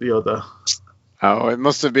got the other. Oh, it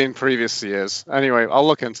must have been previous years. Anyway, I'll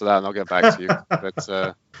look into that and I'll get back to you.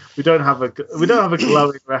 But we don't have a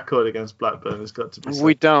glowing record against Blackburn. It's got to be said.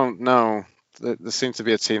 We don't. No, there seems to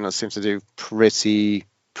be a team that seems to do pretty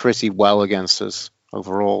well against us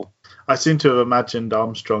overall. I seem to have imagined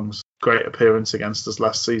Armstrong's great appearance against us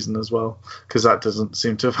last season as well, because that doesn't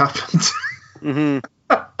seem to have happened. Mm-hmm.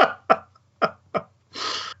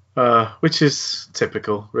 Which is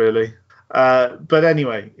typical, really. But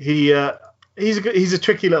anyway, he's a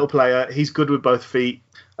tricky little player. He's good with both feet.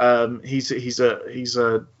 He's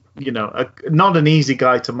a not an easy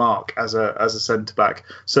guy to mark as a centre back.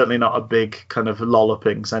 Certainly not a big kind of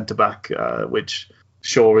lolloping centre back, which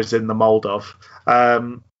Shaw is in the mould of.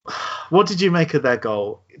 What did you make of their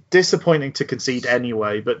goal? Disappointing to concede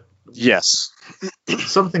anyway, but yes,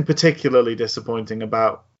 something particularly disappointing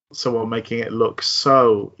about someone making it look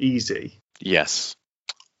so easy. Yes.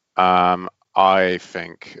 I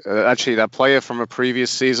think actually that player from a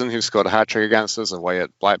previous season who scored a hat-trick against us away at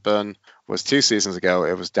Blackburn was 2 seasons ago.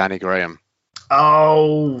 It was Danny Graham.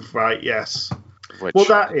 Oh, right, yes.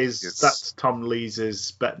 That's Tom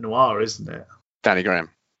Lees's bête noire, isn't it? Danny Graham.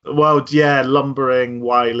 Well, yeah, lumbering,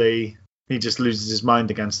 wily. He just loses his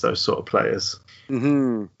mind against those sort of players.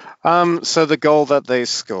 Mm-hmm. So the goal that they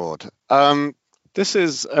scored. This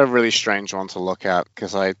is a really strange one to look at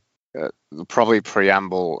because I probably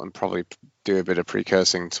preamble and probably do a bit of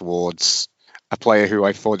precursing towards a player who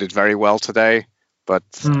I thought did very well today, but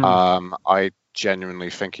I genuinely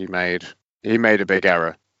think he made a big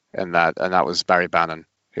error in that, and that was Barry Bannon,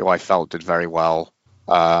 who I felt did very well.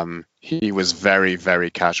 He was very, very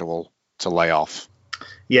casual to lay off.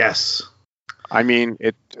 Yes. I mean,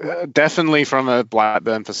 it definitely from a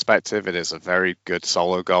Blackburn perspective, it is a very good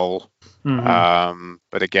solo goal. Mm-hmm.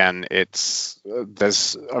 But again,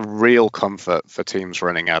 there's a real comfort for teams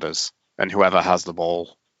running at us and whoever has the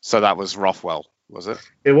ball. So that was Rothwell, was it?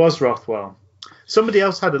 It was Rothwell. Somebody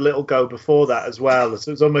else had a little go before that as well. So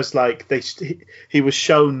it was almost like he was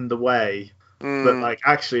shown the way. But like,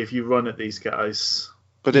 actually, if you run at these guys,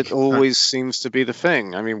 but it always seems to be the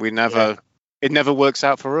thing. I mean, it never works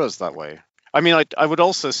out for us that way. I mean, I would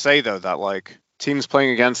also say though that like teams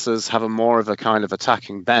playing against us have a more of a kind of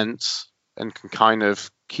attacking bent and can kind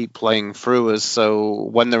of keep playing through us. So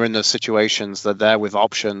when they're in those situations, they're there with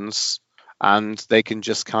options and they can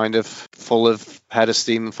just kind of full of head of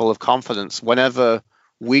steam and full of confidence. Whenever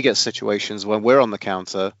we get situations when we're on the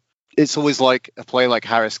counter, it's always like a player like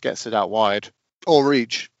Harris gets it out wide or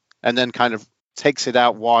reach and then kind of takes it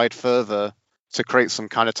out wide further to create some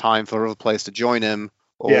kind of time for other players to join him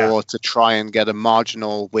or to try and get a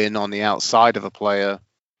marginal win on the outside of a player.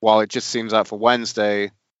 While it just seems that for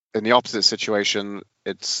Wednesday, in the opposite situation,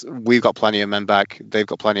 we've got plenty of men back, they've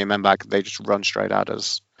got plenty of men back, they just run straight at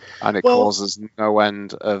us. And it causes no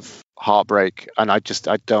end of heartbreak. And I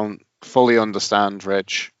don't fully understand,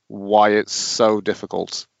 Rich, why it's so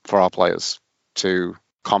difficult for our players to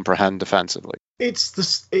comprehend defensively.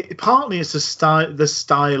 partly it's the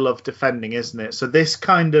style of defending, isn't it? So this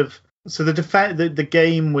kind of the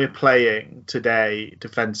game we're playing today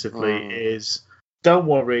defensively is, don't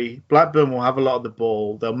worry, Blackburn will have a lot of the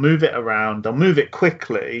ball. They'll move it around. They'll move it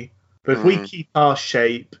quickly. But if we keep our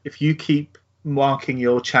shape, if you keep marking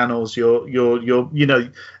your channels, your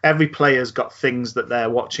every player's got things that they're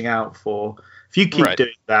watching out for. If you keep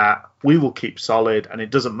doing that, we will keep solid, and it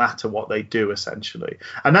doesn't matter what they do, essentially.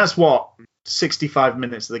 And that's what 65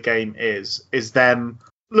 minutes of the game is them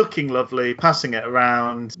looking lovely, passing it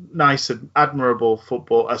around, nice and admirable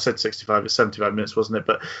football. I said 65, it's 75 minutes, wasn't it?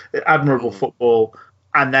 But admirable football,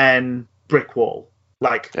 and then brick wall.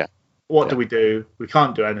 What do we do? We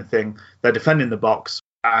can't do anything. They're defending the box,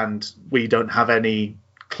 and we don't have any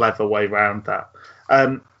clever way around that.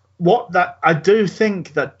 I do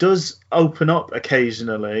think that does open up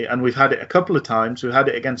occasionally, and we've had it a couple of times. We've had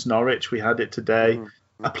it against Norwich. We had it today.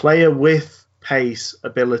 A player with pace,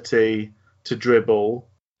 ability to dribble,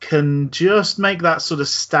 can just make that sort of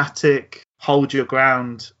static, hold your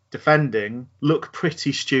ground defending look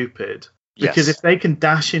pretty stupid. Because if they can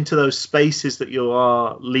dash into those spaces that you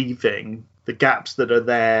are leaving, the gaps that are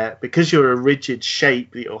there, because you're a rigid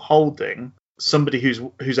shape that you're holding, somebody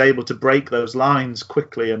who's able to break those lines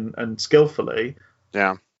quickly and skillfully,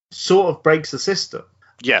 sort of breaks the system.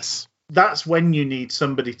 Yes. That's when you need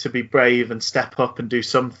somebody to be brave and step up and do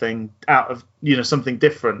something out of, something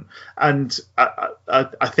different. And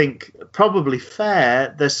I think probably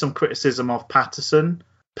fair, there's some criticism of Patterson,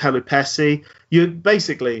 Pelupessy.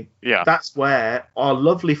 That's where our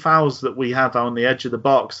lovely fouls that we have on the edge of the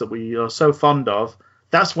box that we are so fond of,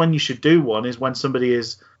 that's when you should do one, is when somebody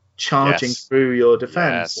is charging through your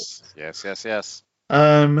defence. Yes.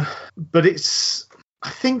 But I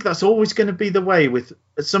think that's always going to be the way with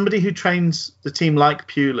somebody who trains the team like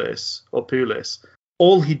Pulis.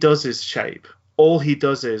 All he does is shape. All he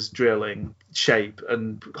does is drilling shape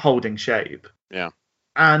and holding shape. Yeah.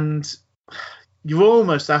 And you're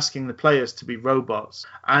almost asking the players to be robots.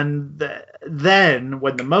 And then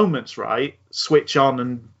when the moment's right, switch on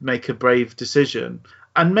and make a brave decision.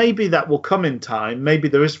 And maybe that will come in time. Maybe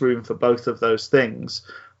there is room for both of those things.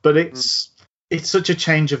 But it's such a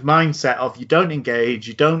change of mindset of you don't engage,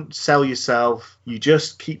 you don't sell yourself, you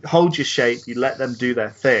just hold your shape, you let them do their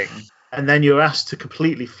thing. And then you're asked to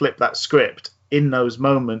completely flip that script in those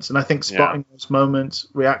moments. And I think spotting those moments,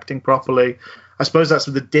 reacting properly, I suppose that's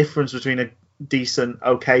the difference between a decent,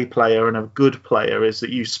 okay player and a good player, is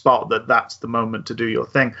that you spot that that's the moment to do your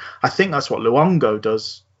thing. I think that's what Luongo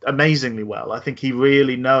does amazingly well. I think he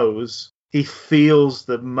really knows, he feels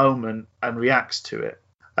the moment and reacts to it.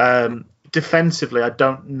 Defensively, I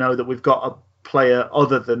don't know that we've got a player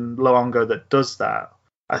other than Luongo that does that.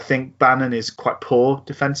 I think Bannon is quite poor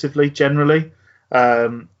defensively generally.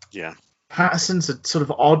 Patterson's a sort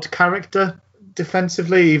of odd character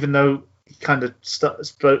defensively, even though he kind of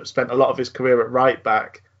spent a lot of his career at right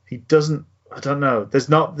back. He doesn't, I don't know,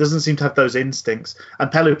 doesn't seem to have those instincts. And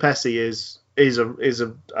Pelupessy is a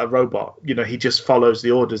robot. He just follows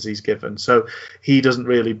the orders he's given, so he doesn't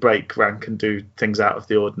really break rank and do things out of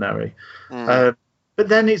the ordinary. But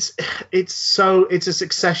then it's a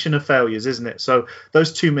succession of failures, isn't it? So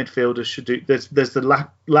those two midfielders should do. There's the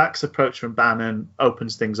lax approach from Bannon,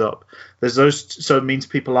 opens things up. There's those, so it means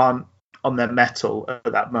people aren't on their mettle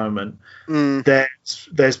at that moment.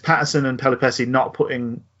 There's Patterson and Pelupessy not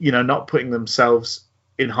putting themselves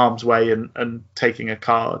in harm's way and taking a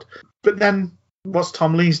card. But then what's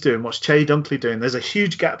Tom Lees doing? What's Che Dunkley doing? There's a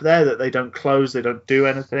huge gap there that they don't close. They don't do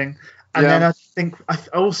anything. And then I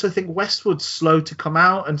also think Westwood's slow to come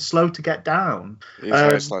out and slow to get down. He's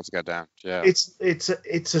very slow to get down. Yeah.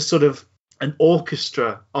 It's a sort of an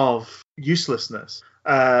orchestra of uselessness,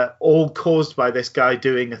 all caused by this guy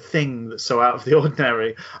doing a thing that's so out of the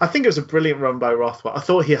ordinary. I think it was a brilliant run by Rothwell. I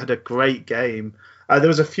thought he had a great game. There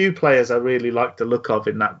was a few players I really liked the look of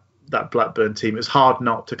in that Blackburn team. It's hard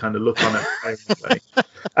not to kind of look on it.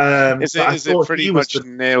 Is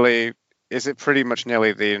it pretty much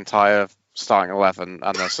nearly the entire starting 11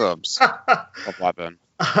 and their subs of Blackburn?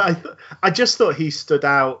 I just thought he stood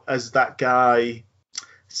out as that guy,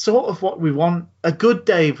 sort of what we want. A good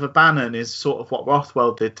day for Bannon is sort of what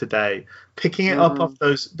Rothwell did today, picking it up off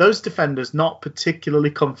those defenders, not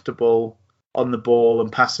particularly comfortable on the ball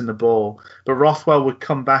and passing the ball, but Rothwell would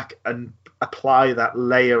come back and apply that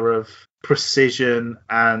layer of precision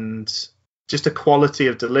and just a quality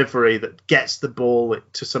of delivery that gets the ball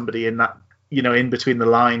to somebody in that, in between the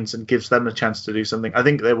lines and gives them a chance to do something. I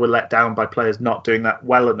think they were let down by players not doing that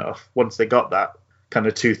well enough once they got that kind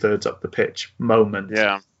of 2/3 up the pitch moment.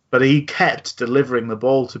 Yeah. but he kept delivering the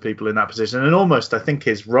ball to people in that position. And almost, I think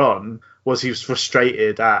his run was he was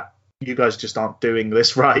frustrated at, you guys just aren't doing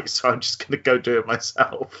this right, so I'm just going to go do it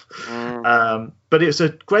myself. But it was a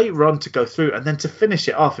great run to go through, and then to finish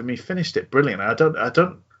it off. I mean, he finished it brilliantly. I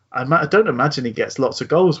don't imagine he gets lots of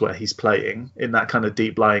goals where he's playing in that kind of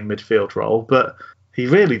deep lying midfield role, but he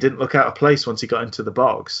really didn't look out of place once he got into the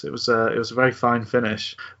box. It was a very fine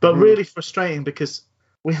finish, but really frustrating because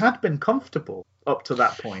we had been comfortable up to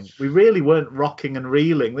that point. We really weren't rocking and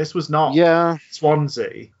reeling. This was not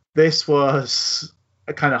Swansea. This was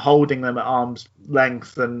kind of holding them at arm's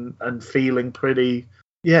length and feeling pretty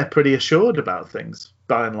assured about things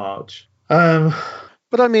by and large.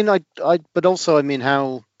 But I mean, how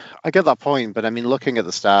I get that point. But I mean, looking at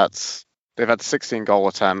the stats, they've had 16 goal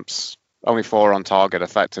attempts, only 4 on target,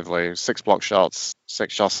 effectively 6 block shots,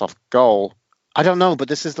 6 shots off goal. I don't know, but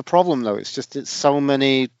this is the problem, though. It's so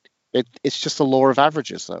many. It's just the law of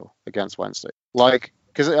averages, though, against Wednesday. Like,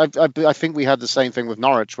 because I think we had the same thing with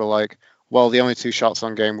Norwich. We're like, well, the only 2 shots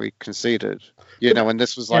on game we conceded, and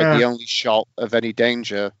this was like the only shot of any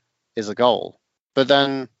danger is a goal. But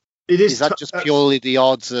then, is that just purely the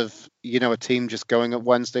odds of a team just going at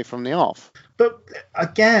Wednesday from the off? But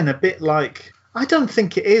again, a bit like, I don't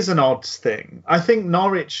think it is an odds thing. I think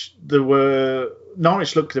Norwich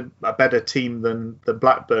looked a better team than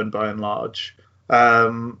Blackburn by and large.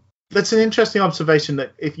 That's an interesting observation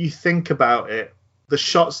that if you think about it, the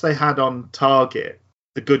shots they had on target,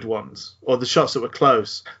 the good ones, or the shots that were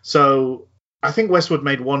close. So I think Westwood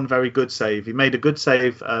made one very good save. He made a good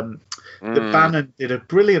save. The Bannon did a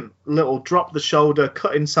brilliant little drop the shoulder,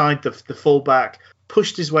 cut inside the fullback,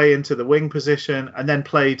 pushed his way into the wing position, and then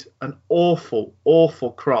played an awful,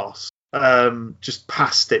 awful cross. Just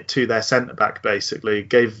passed it to their centre-back, basically.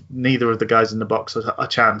 Gave neither of the guys in the box a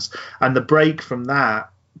chance. And the break from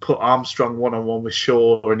that put Armstrong one-on-one with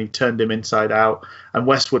Shaw, and he turned him inside out, and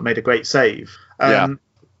Westwood made a great save. And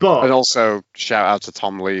also shout out to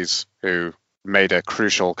Tom Lees, who made a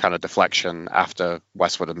crucial kind of deflection after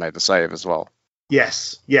Westwood had made the save as well.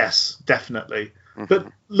 Yes, definitely. But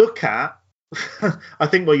I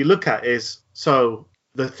think what you look at is, so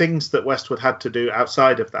the things that Westwood had to do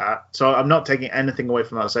outside of that. So I'm not taking anything away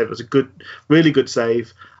from that save. It was a really good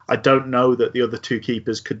save. I don't know that the other 2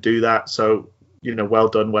 keepers could do that. So, well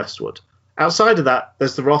done, Westwood. Outside of that,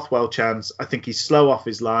 there's the Rothwell chance. I think he's slow off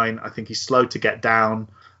his line. I think he's slow to get down.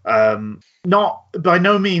 Not by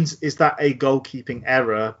no means is that a goalkeeping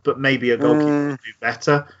error, but maybe a goalkeeper would do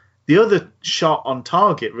better. The other shot on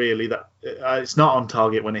target, really, that it's not on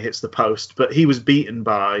target when it hits the post, but he was beaten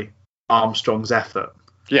by Armstrong's effort.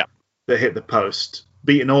 Yeah, that hit the post,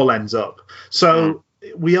 beating all ends up. So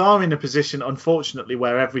we are in a position, unfortunately,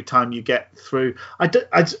 where every time you get through,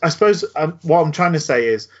 I suppose what I'm trying to say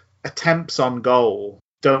is attempts on goal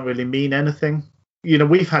don't really mean anything.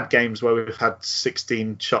 We've had games where we've had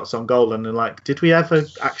 16 shots on goal, and they're like, did we ever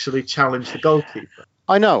actually challenge the goalkeeper?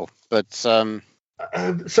 I know, but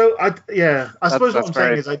I suppose what I'm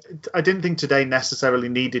saying is I didn't think today necessarily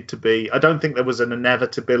needed to be. I don't think there was an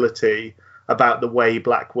inevitability about the way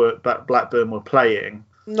Blackburn were playing.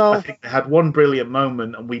 No. I think they had one brilliant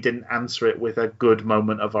moment and we didn't answer it with a good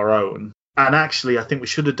moment of our own. And actually, I think we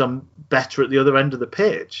should have done better at the other end of the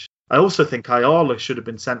pitch. I also think Ayala should have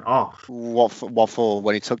been sent off. What for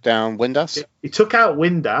when he took down Windass? He took out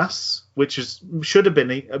Windass, which should have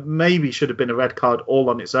been a red card all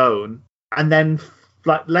on its own. And then,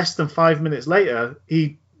 like less than 5 minutes later,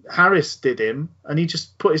 Harris did him, and he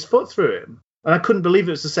just put his foot through him. And I couldn't believe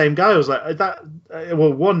it was the same guy. I was like,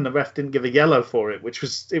 the ref didn't give a yellow for it,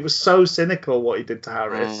 it was so cynical what he did to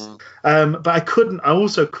Harris. But I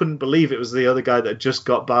also couldn't believe it was the other guy that just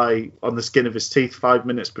got by on the skin of his teeth 5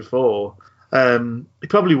 minutes before. He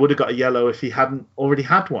probably would have got a yellow if he hadn't already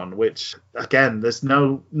had one, which, again, there's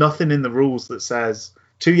nothing in the rules that says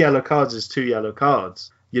 2 yellow cards is 2 yellow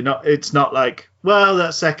cards. It's not like, well,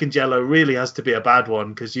 that second yellow really has to be a bad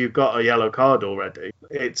one because you've got a yellow card already.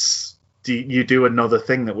 It's, you do another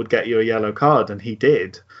thing that would get you a yellow card, and he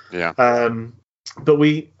did. Yeah. So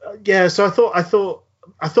I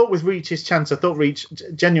thought with Reach's chance, I thought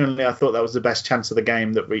that was the best chance of the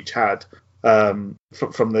game that Reach had from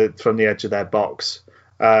the edge of their box.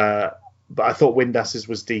 But I thought Windass's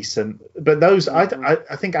was decent. But those, I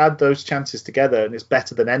think, add those chances together, and it's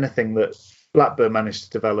better than anything that Blackburn managed to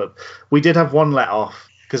develop. We did have one let off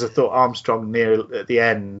because I thought Armstrong at the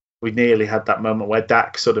end, we nearly had that moment where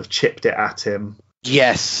Dak sort of chipped it at him.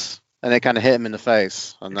 Yes. And they kind of hit him in the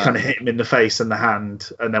face. Kind of hit him in the face and the hand,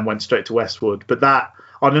 and then went straight to Westwood. But that,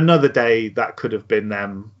 on another day, that could have been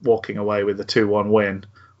them walking away with a 2-1 win,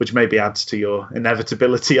 which maybe adds to your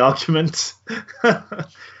inevitability argument.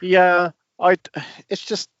 Yeah, it's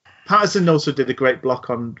just Patterson also did a great block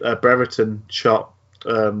on Brereton shot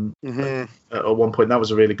at one point. That was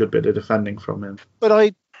a really good bit of defending from him. But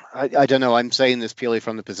I don't know. I'm saying this purely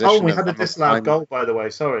from the position. Oh, we had a disallowed goal, by the way.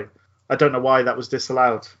 Sorry, I don't know why that was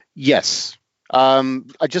disallowed. Yes. I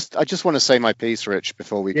just want to say my piece, Rich,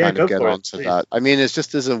 before we kind of get on to that. I mean, it's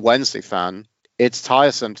just as a Wednesday fan, it's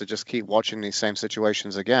tiresome to just keep watching these same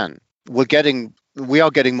situations again. We are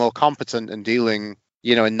getting more competent in dealing,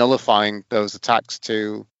 in nullifying those attacks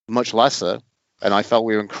to much lesser. And I felt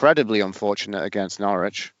we were incredibly unfortunate against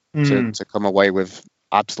Norwich to come away with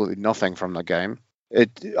absolutely nothing from the game.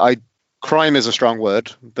 Crime is a strong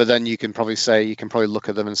word, but then you can probably look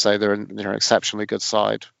at them and say they're an exceptionally good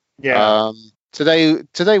side. Yeah.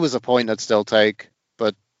 Today was a point I'd still take,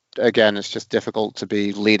 but again, it's just difficult to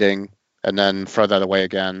be leading and then throw that away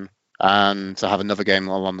again and to have another game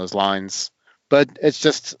along those lines. But it's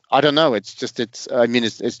just, I don't know. It's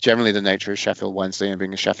generally the nature of Sheffield Wednesday and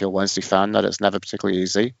being a Sheffield Wednesday fan that it's never particularly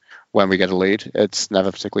easy when we get a lead. It's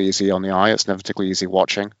never particularly easy on the eye. It's never particularly easy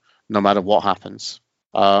watching, no matter what happens.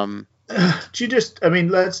 Do you just? I mean,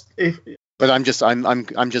 But I'm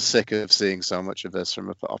just sick of seeing so much of this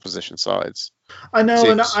from opposition sides. I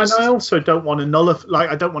know, and I also don't want to nullify.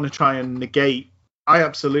 Like, I don't want to try and negate. I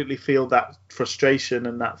absolutely feel that frustration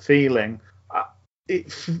and that feeling.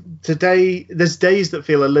 Today, there's days that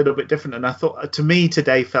feel a little bit different, and I thought, to me,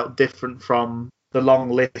 today felt different from the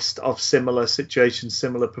long list of similar situations,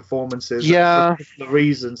 similar performances. Yeah, for a couple of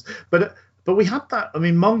reasons. But we had that. I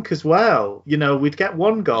mean, Monk as well. We'd get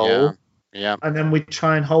one goal. Yeah. And then we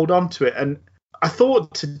try and hold on to it. And I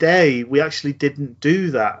thought today we actually didn't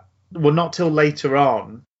do that. Well, not till later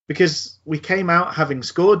on, because we came out having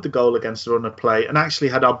scored the goal against the run of play and actually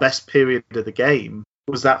had our best period of the game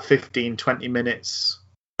was that 15, 20 minutes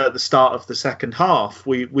at the start of the second half.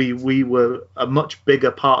 We were a much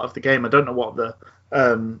bigger part of the game. I don't know what the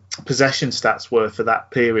possession stats were for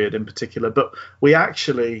that period in particular, but we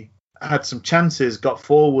actually had some chances, got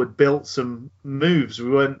forward, built some moves. We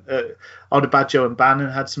weren't. Odebajo and Bannon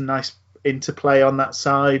had some nice interplay on that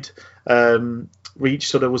side. Reach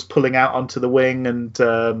sort of was pulling out onto the wing, and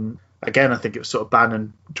again, I think it was sort of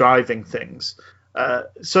Bannon driving things.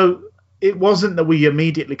 So it wasn't that we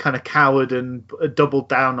immediately kind of cowered and doubled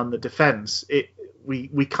down on the defence.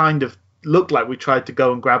 We kind of looked like we tried to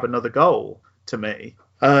go and grab another goal, to me,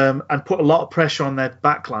 and put a lot of pressure on their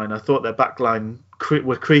backline. I thought their backline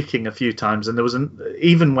were creaking a few times, and there was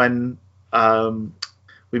even when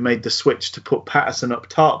we made the switch to put Patterson up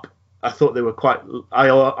top, I thought they were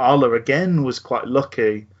Arla again was quite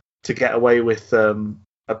lucky to get away with a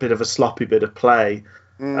bit of a sloppy bit of play.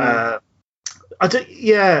 I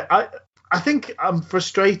think I'm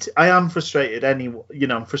frustrated. I am frustrated anyway.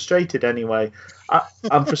 I'm frustrated anyway.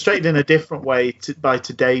 I'm frustrated in a different way by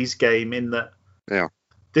today's game, in that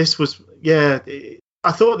this was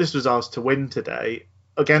I thought this was ours to win today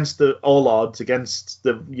against all odds, against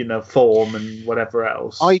the form and whatever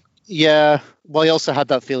else. Well, I also had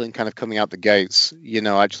that feeling kind of coming out the gates.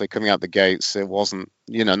 Actually coming out the gates, it wasn't,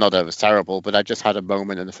 not that it was terrible, but I just had a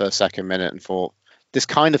moment in the first, second minute and thought, this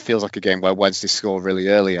kind of feels like a game where Wednesday scored really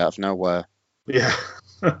early out of nowhere. Yeah.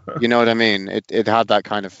 You know what I mean? It had that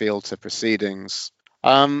kind of feel to proceedings.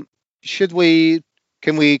 Can we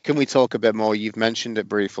talk a bit more? You've mentioned it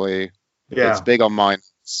briefly. Yeah. It's big on mine.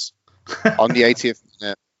 On the 80th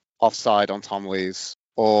minute, offside on Tom Lees.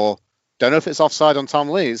 Or, don't know if it's offside on Tom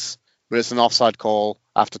Lees, but it's an offside call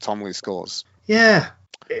after Tom Lees scores. Yeah.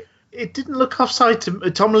 It didn't look offside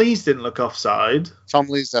Tom Lees didn't look offside. Tom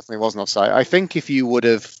Lees definitely wasn't offside. I think if you would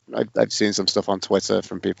have, I've seen some stuff on Twitter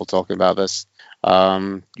from people talking about this.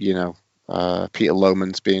 Peter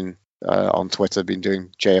Lohman's been on Twitter, been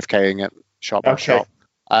doing JFKing it shot by shot.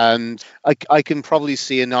 And I can probably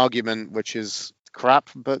see an argument which is crap,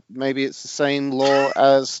 but maybe it's the same law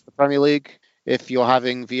as the Premier League. If you're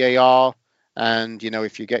having VAR and,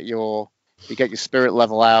 if you get your spirit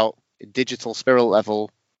level out, digital spirit level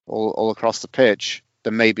all across the pitch,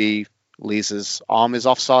 then maybe Lees's arm is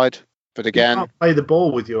offside. But again, you can't play the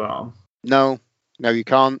ball with your arm. No, you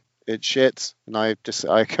can't. It's shit. And I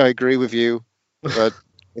agree with you. But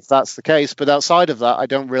if that's the case, but outside of that, I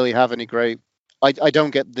don't really have any great. We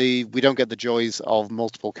don't get the joys of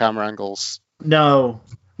multiple camera angles. No.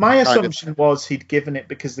 My assumption was he'd given it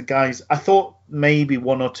because the guys, I thought maybe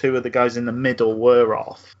one or two of the guys in the middle were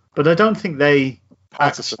off, but I don't think they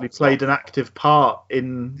actually played an active part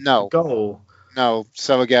in the goal. No.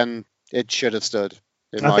 So again, it should have stood.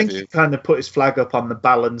 I think he kind of put his flag up on the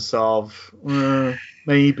balance of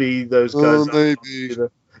maybe those guys.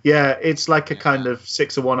 Yeah, it's like a kind of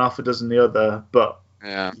 6 of one, half a dozen the other, but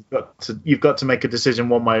Yeah. you've got to make a decision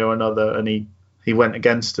one way or another, and he went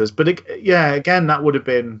against us. But again, that would have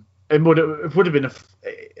been it would have been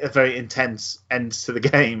a very intense end to the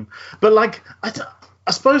game. But like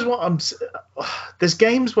I suppose there's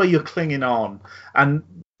games where you're clinging on, and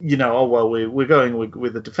we're going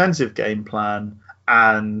with a defensive game plan,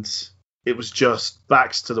 and it was just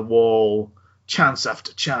backs to the wall, chance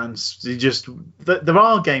after chance. There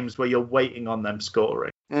are games where you're waiting on them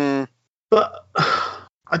scoring, but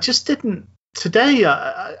I just didn't today.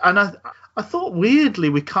 I thought weirdly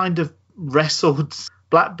we kind of wrestled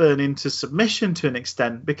Blackburn into submission to an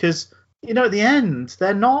extent, because at the end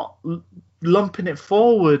they're not lumping it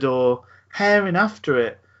forward or herring after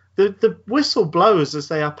it. The whistle blows as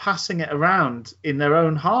they are passing it around in their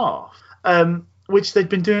own half, which they've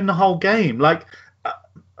been doing the whole game. Like,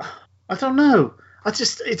 I don't know.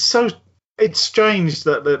 It's strange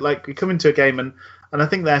that like we come into a game and I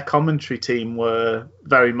think their commentary team were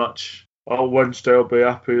very much, Wednesday will be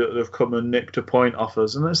happy that they've come and nicked a point off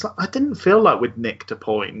us. And it's like, I didn't feel like we'd nicked a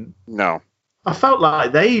point. No. I felt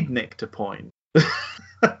like they'd nicked a point.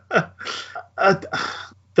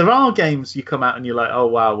 There are games you come out and you're like, oh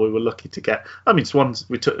wow, we were lucky to get. I mean, Swansea.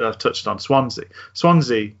 I've touched on Swansea.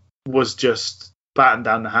 Swansea was just batten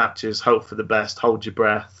down the hatches, hope for the best, hold your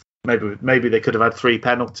breath. Maybe they could have had 3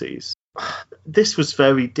 penalties. This was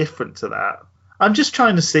very different to that. I'm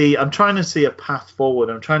trying to see a path forward.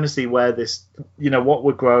 I'm trying to see where this, what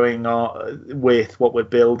we're growing with, what we're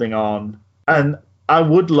building on, and I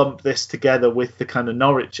would lump this together with the kind of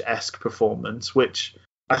Norwich-esque performance, which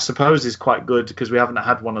I suppose is quite good because we haven't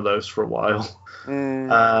had one of those for a while.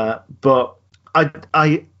 But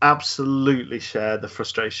I absolutely share the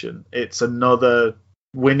frustration. It's another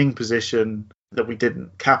winning position that we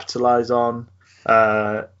didn't capitalise on.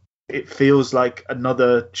 It feels like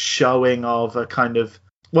another showing of a kind of,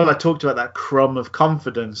 I talked about that crumb of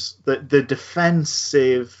confidence, that the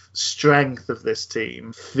defensive strength of this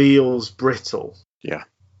team feels brittle. Yeah.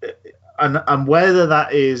 And whether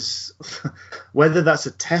that's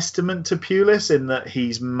a testament to Pulis in that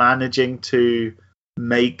he's managing to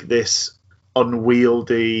make this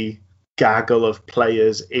unwieldy gaggle of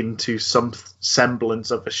players into some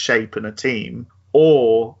semblance of a shape and a team,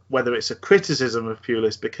 or whether it's a criticism of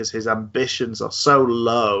Pulis because his ambitions are so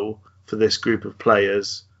low for this group of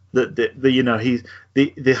players that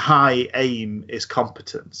the high aim is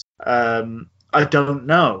competence. I don't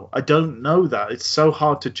know. That it's so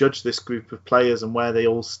hard to judge this group of players and where they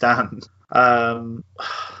all stand. And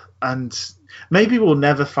maybe we'll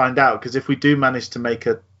never find out, because if we do manage to make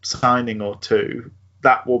a signing or two,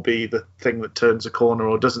 that will be the thing that turns a corner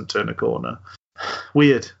or doesn't turn a corner.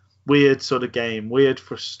 Weird sort of game. Weird,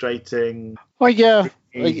 frustrating. Well, yeah.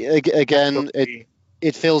 Again,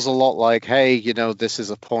 it feels a lot like, hey, this is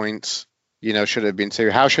a point. Should have been 2.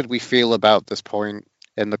 How should we feel about this point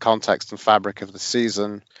in the context and fabric of the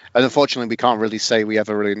season? And unfortunately, we can't really say we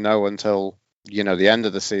ever really know until the end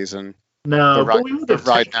of the season. No, but we would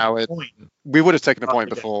have we would have taken a point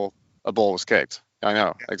before a ball was kicked. I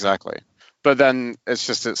know, exactly. But then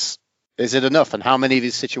is it enough? And how many of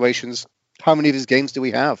these situations, how many of these games do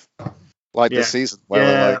we have this season where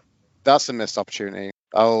we're like, that's a missed opportunity?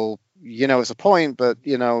 Oh, it's a point, but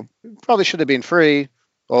probably should have been 3,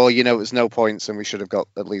 or it was no points and we should have got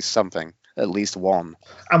at least something. At least 1.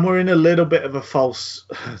 And we're in a little bit of a false.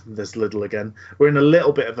 There's little again. We're in a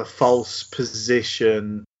little bit of a false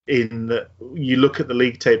position in that you look at the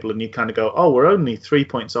league table and you kind of go, oh, we're only 3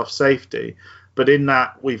 points off safety. But in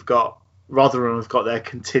that, we've got Rotherham have got their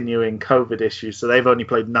continuing COVID issues, so they've only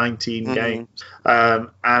played 19 games,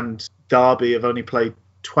 and Derby have only played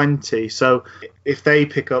 20. So if they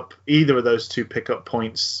pick up either of those 2 pick up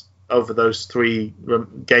points over those 3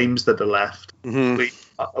 games that are left,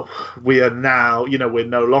 we are now, we're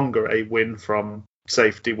no longer a win from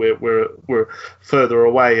safety. We're further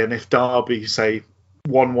away, and if Derby say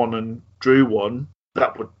 1-1 and drew 1,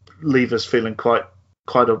 that would leave us feeling quite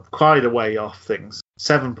a way off things.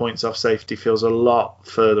 7 points off safety feels a lot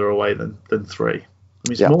further away than 3. I mean,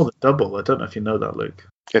 it's more than double. I don't know if you know that, Luke.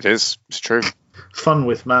 It is. It's true. Fun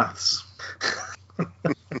with maths.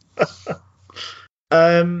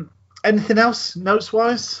 Anything else notes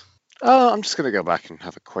wise? I'm just going to go back and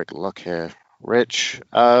have a quick look here. Rich,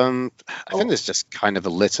 I think there's just kind of a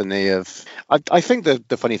litany of. I think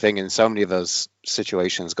the funny thing in so many of those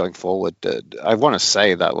situations going forward, I want to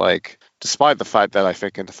say that, like, despite the fact that I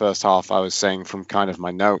think in the first half I was saying from kind of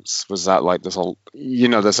my notes was that, like, there's a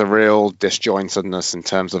real disjointedness in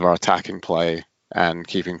terms of our attacking play and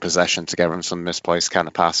keeping possession together and some misplaced kind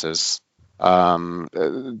of passes.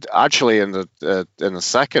 Actually, in the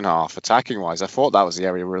second half, attacking wise, I thought that was the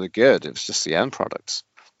area really good. It was just the end products.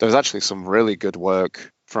 There was actually some really good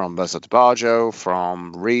work from Baggio,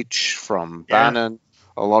 from Reach, from Bannon.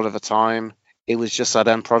 A lot of the time, it was just that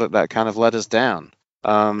end product that kind of let us down.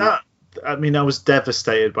 I was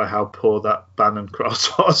devastated by how poor that Bannon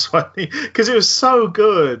cross was, because it was so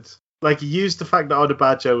good. Like, he used the fact that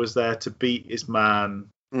Odebaggio was there to beat his man,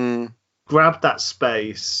 grabbed that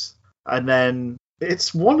space, and then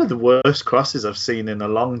it's one of the worst crosses I've seen in a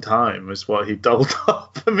long time, is what he doled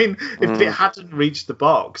up. I mean, if it hadn't reached the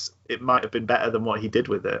box, it might have been better than what he did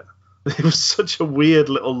with it. It was such a weird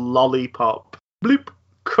little lollipop bloop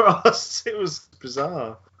cross. It was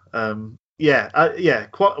bizarre. Well,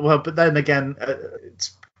 but then again,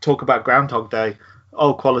 talk about Groundhog Day.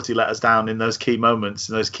 Quality let us down in those key moments,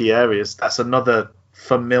 in those key areas. That's another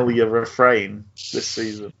familiar refrain this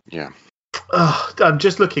season. Yeah. I'm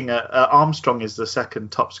just looking at Armstrong is the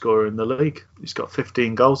second top scorer in the league. He's got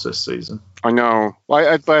 15 goals this season. I know.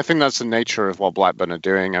 Well, I think that's the nature of what Blackburn are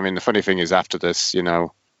doing. I mean, the funny thing is, after this,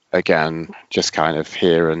 again, just kind of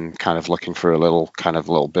here and kind of looking through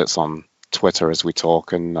little bits on Twitter as we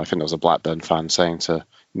talk, and I think there was a Blackburn fan saying to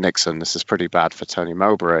Nixon, "This is pretty bad for Tony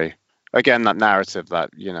Mowbray." Again, that narrative that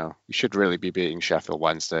you should really be beating Sheffield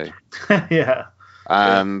Wednesday. Yeah.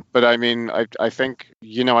 But I mean, I think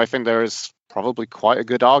there is probably quite a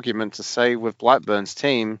good argument to say with Blackburn's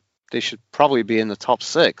team, they should probably be in the top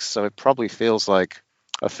 6. So it probably feels like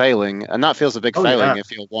a failing, and that feels a big failing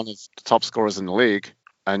if you're one of the top scorers in the league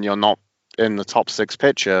and you're not in the top 6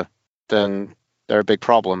 picture. Then there are big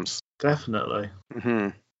problems. Definitely. Mm-hmm.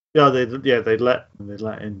 Yeah, they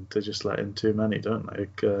just let in too many, don't they?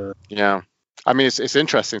 Yeah. I mean, it's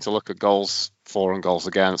interesting to look at goals for and goals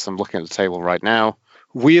against. I'm looking at the table right now.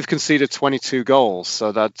 We have conceded 22 goals,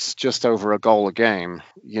 so that's just over a goal a game.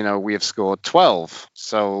 We have scored 12,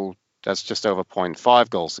 so that's just over 0.5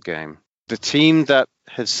 goals a game. The team that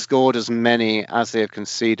has scored as many as they have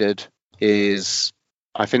conceded is,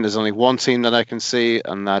 I think there's only one team that I can see,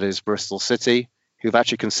 and that is Bristol City, who've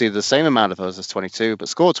actually conceded the same amount of us as 22, but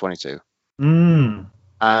scored 22.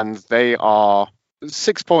 And they are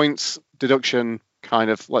 6 points deduction,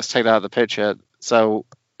 kind of, let's take that out of the picture. So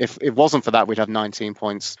if it wasn't for that, we'd have 19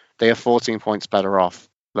 points. They are 14 points better off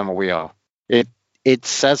than what we are. It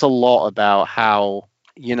says a lot about how,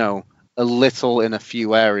 a little in a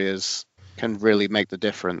few areas can really make the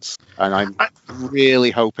difference. And I'm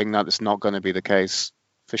really hoping that it's not going to be the case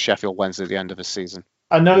for Sheffield Wednesday at the end of the season.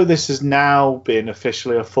 I know this has now been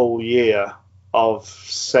officially a full year of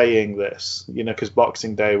saying this, because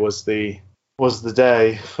Boxing Day was the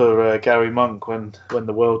day for Gary Monk when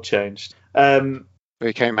the world changed.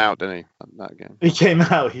 He came out, didn't he? That game. He came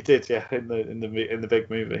out. He did, yeah, in the big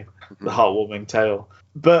movie, The Heartwarming Tale.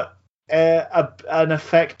 But an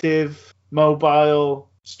effective mobile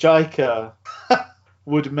striker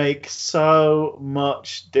would make so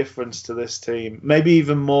much difference to this team. Maybe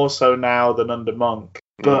even more so now than under Monk.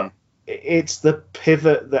 But it's the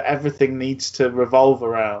pivot that everything needs to revolve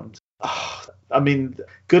around. I mean,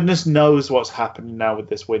 goodness knows what's happening now with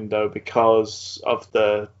this window because of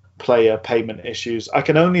the player payment issues. I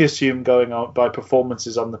can only assume, going on by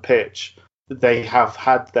performances on the pitch, that they have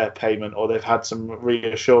had their payment, or they've had some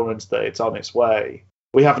reassurance that it's on its way.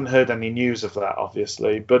 We haven't heard any news of that,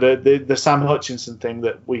 obviously, but the Sam Hutchinson thing,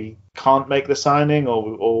 that we can't make the signing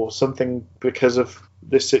or something because of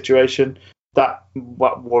this situation, that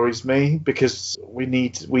what worries me, because we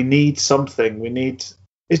need something.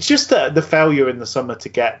 It's just that the failure in the summer to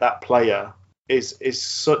get that player is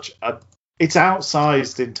such a... It's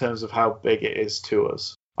outsized in terms of how big it is to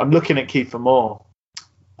us. I'm looking at Kiefer Moore,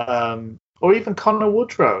 or even Connor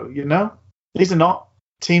Woodrow, These are not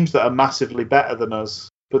teams that are massively better than us,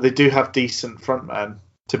 but they do have decent front men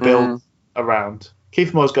to build around.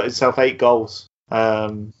 Kiefer Moore's got himself 8 goals,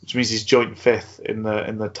 which means he's joint 5th in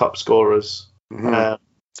the top scorers. And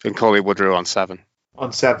Coley Woodrow on 7.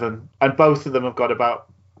 On 7. And both of them have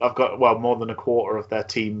got more than a quarter of their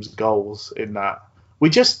team's goals in that. We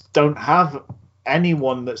just don't have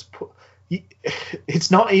anyone that's it's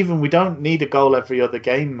not even, we don't need a goal every other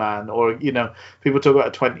game, man. Or, people talk about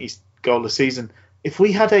a 20 goal a season. If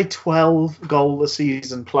we had a 12 goal a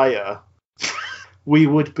season player, we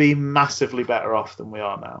would be massively better off than we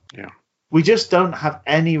are now. Yeah. We just don't have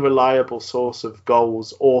any reliable source of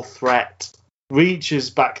goals or threat. Reach is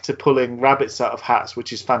back to pulling rabbits out of hats,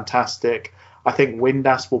 which is fantastic. I think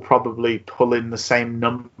Windass will probably pull in the same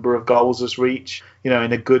number of goals as Reach. In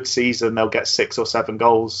a good season, they'll get 6 or 7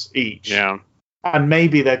 goals each. Yeah. And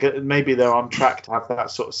maybe they're on track to have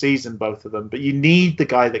that sort of season, both of them. But you need the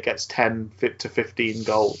guy that gets 10 to 15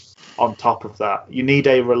 goals. on top of that. You need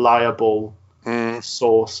a reliable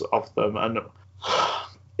source of them. And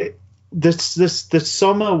this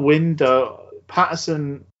summer window,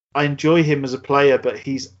 Patterson, I enjoy him as a player, but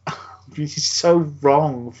he's so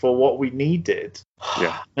wrong for what we needed.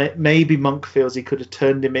 Yeah. Maybe Monk feels he could have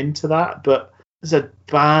turned him into that, but it's a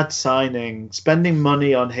bad signing. Spending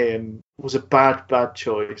money on him was a bad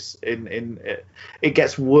choice. It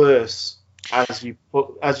gets worse as you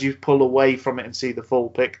pull away from it and see the full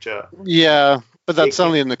picture. Yeah, but that's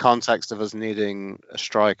only in the context of us needing a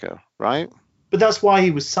striker, right? But that's why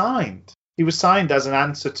he was signed. He was signed as an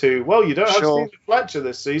answer to, well, you don't have Stephen Fletcher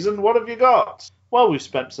this season. What have you got? Well, we've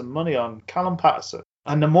spent some money on Callum Patterson.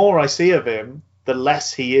 And the more I see of him, the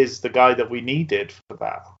less he is the guy that we needed for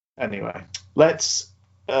that. Anyway, let's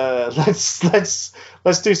do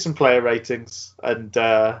some player ratings, and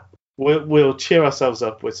we'll cheer ourselves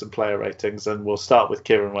up with some player ratings, and we'll start with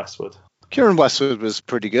Kieran Westwood. Kieran Westwood was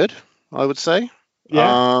pretty good, I would say.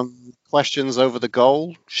 Yeah. Questions over the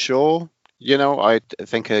goal, sure. You know, I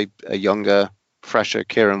think a younger, fresher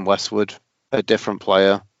Kieran Westwood, a different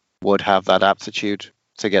player, would have that aptitude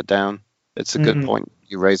to get down. It's a good point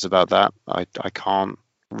you raise about that. I cannot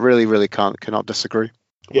disagree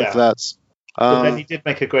with that. But then he did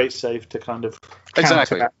make a great save to kind of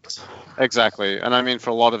counteract. Exactly. And I mean, for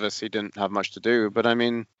a lot of us, he didn't have much to do. But I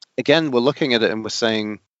mean, again, we're looking at it and we're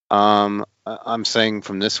saying, I'm saying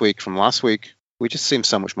from last week, we just seem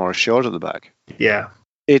so much more assured at the back. Yeah.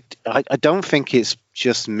 I don't think it's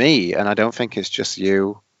just me, and I don't think it's just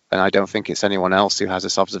you, and I don't think it's anyone else who has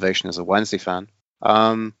this observation as a Wednesday fan.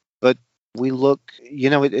 But we look,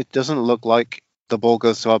 it doesn't look like the ball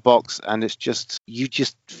goes to our box, and it's just, you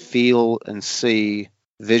just feel and see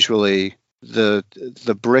visually the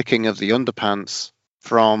bricking of the underpants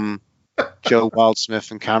from Joe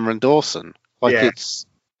Wildsmith and Cameron Dawson. It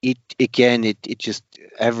just,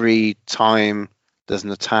 every time there's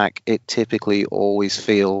an attack, it typically always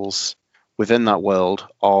feels within that world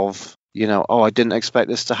of, I didn't expect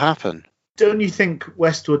this to happen. Don't you think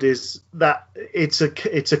Westwood is that it's a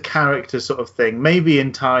character sort of thing? Maybe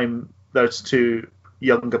in time those two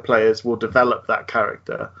younger players will develop that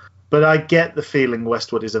character. But I get the feeling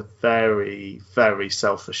Westwood is a very, very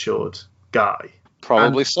self-assured guy.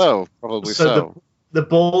 Probably so. The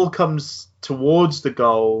ball comes towards the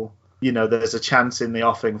goal. There's a chance in the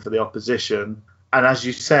offing for the opposition. And as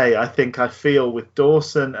you say, I feel with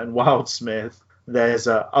Dawson and Wildsmith, there's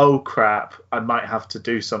oh crap, I might have to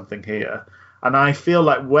do something here. And I feel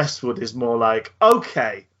like Westwood is more like,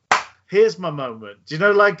 okay, here's my moment.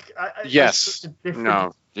 Yes. Such a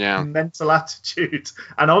different mental attitude.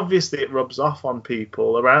 And obviously it rubs off on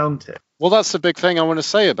people around him. Well, that's the big thing I want to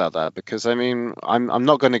say about that, because I mean, I'm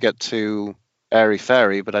not going to get too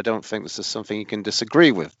airy-fairy, but I don't think this is something you can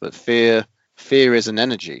disagree with. But fear is an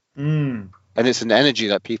energy. And it's an energy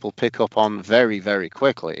that people pick up on very, very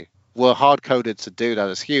quickly. We're hard-coded to do that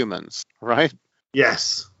as humans, right?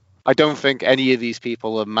 Yes. I don't think any of these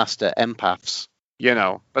people are master empaths,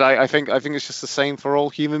 But I think it's just the same for all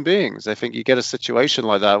human beings. I think you get a situation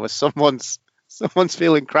like that where someone's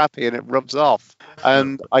feeling crappy and it rubs off,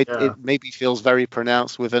 and it maybe feels very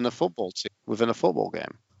pronounced within a football team, within a football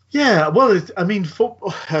game. Yeah, well,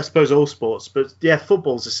 football, I suppose all sports, but yeah,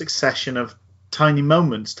 football's a succession of tiny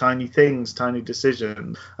moments, tiny things, tiny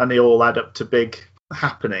decisions, and they all add up to big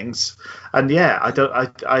happenings. And yeah,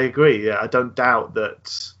 I agree. Yeah, I don't doubt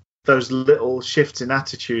that those little shifts in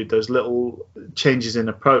attitude, those little changes in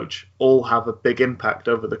approach, all have a big impact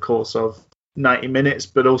over the course of 90 minutes,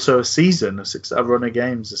 but also a season, a run of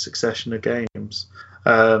games, a succession of games.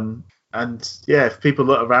 And yeah, if people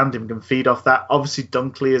look around him can feed off that. Obviously,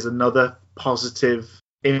 Dunkley is another positive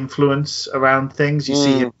influence around things. You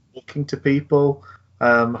see him walking to people.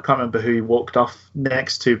 I can't remember who he walked off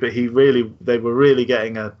next to, but they were really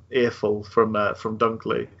getting an earful from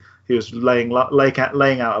Dunkley. He was laying out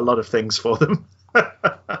a lot of things for them.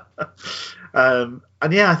 And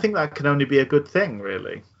yeah, I think that can only be a good thing,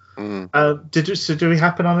 really. Do we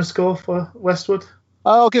happen on a score for Westwood?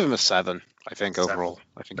 I'll give him a 7. I think overall,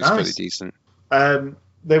 I think it's pretty decent.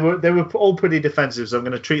 They were all pretty defensive, so I'm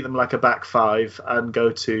going to treat them like a back five and go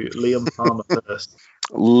to Liam Palmer first.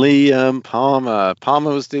 Liam Palmer.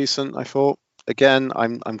 Palmer was decent, I thought. Again,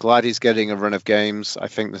 I'm glad he's getting a run of games. I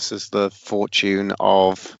think this is I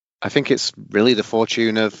think it's really the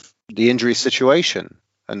fortune of the injury situation.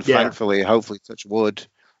 And thankfully, hopefully, touch wood,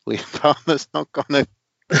 Liam Palmer's not going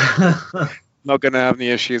to have any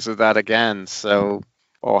issues with that again.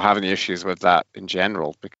 Or have any issues with that in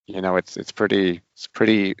general. It's pretty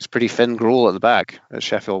thin gruel at the back at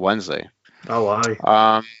Sheffield Wednesday. Oh,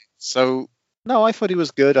 aye. So no, I thought he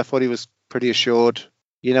was good. I thought he was pretty assured.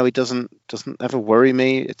 He doesn't ever worry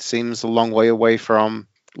me. It seems a long way away from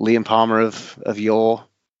Liam Palmer of yore.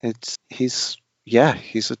 He's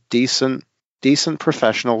a decent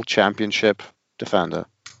professional championship defender.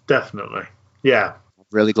 Definitely. Yeah.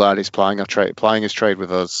 Really glad he's plying his trade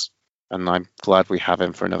with us, and I'm glad we have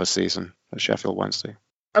him for another season at Sheffield Wednesday.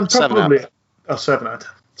 And probably 7 out of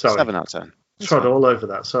 10. Sorry. 7 out of 10. Trod all over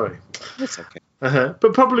that. Sorry. It's okay.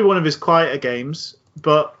 But probably one of his quieter games.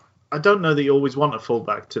 But I don't know that you always want a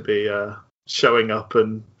fullback to be showing up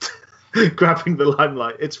and grabbing the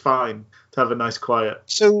limelight. It's fine to have a nice quiet.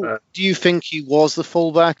 So, do you think he was the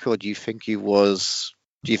fullback, or do you think he was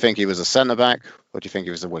a centre back, or do you think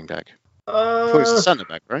he was a wing back? He was a centre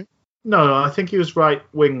back, right? No, I think he was right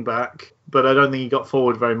wing back, but I don't think he got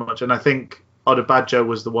forward very much. And I think Odubajo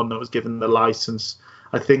was the one that was given the license.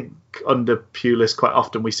 I think under Pulis, quite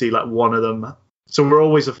often we see like one of them. So we're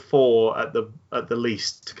always a 4 at the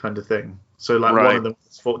least kind of thing. So like one of them,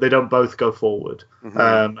 they don't both go forward.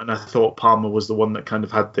 Mm-hmm. And I thought Palmer was the one that kind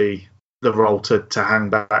of had the role to hang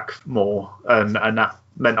back more, and that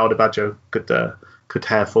meant Odubajo could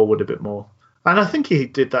hair forward a bit more. And I think he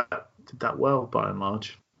did that well by and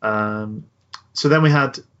large. So then we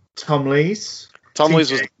had Tom Lees. Tom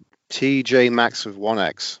Lees was TJ Maxx with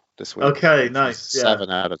 1x this week. Okay, nice. 7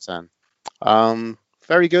 out of 10.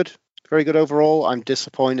 Very good. Very good overall. I'm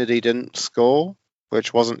disappointed he didn't score,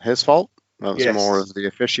 which wasn't his fault. That was more of the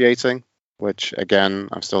officiating, which, again,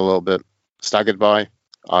 I'm still a little bit staggered by.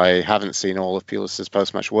 I haven't seen all of Pulis's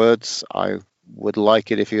post-match words. I would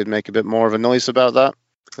like it if he would make a bit more of a noise about that,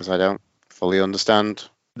 because I don't fully understand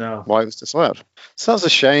why it was disallowed. So that's a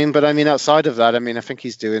shame, but I mean, outside of that, I mean, I think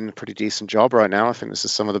he's doing a pretty decent job right now. I think this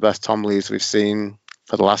is some of the best Tom Lees we've seen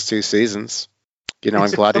for the last 2 seasons.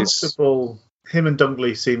 I'm glad he's... Him and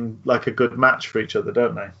Dunkley seem like a good match for each other,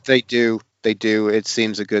 don't they? They do. It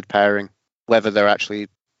seems a good pairing. Whether they're actually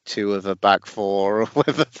 2 of a back 4 or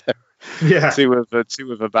whether they're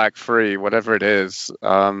 2 of a back 3, whatever it is,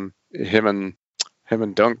 him and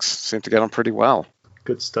Dunks seem to get on pretty well.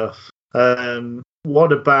 Good stuff.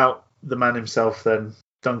 What about the man himself then,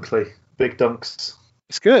 Dunkley? Big Dunks.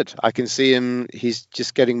 It's good. I can see him. He's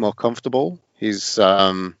just getting more comfortable. He's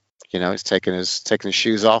he's taking his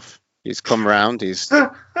shoes off. He's come round. He's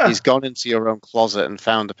gone into your own closet and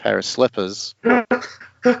found a pair of slippers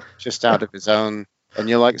just out of his own. And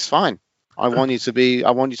you're like, it's fine. I want you to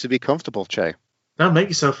be comfortable, Che. Don't make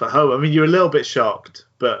yourself at home. I mean, you're a little bit shocked,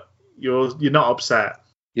 but you're not upset.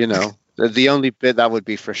 The only bit that would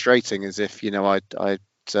be frustrating is if I'd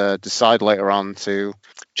decide later on to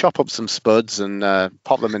chop up some spuds and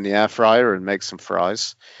pop them in the air fryer and make some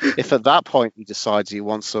fries. If at that point he decides he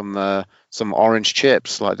wants some orange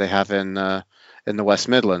chips like they have in the West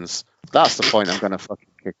Midlands, that's the point I'm going to fucking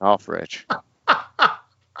kick off, Rich.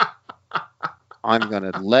 I'm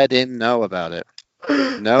going to let him know about it.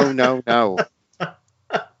 No.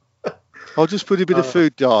 I'll just put a bit of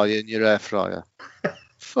food dye in your air fryer.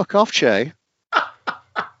 Fuck off, Che.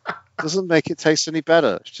 Doesn't make it taste any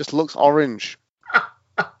better. It just looks orange.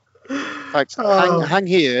 In fact,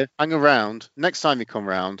 hang around. Next time you come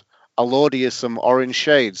round, I'll order you some orange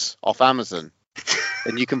shades off Amazon.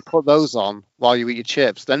 And you can put those on while you eat your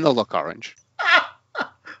chips. Then they'll look orange.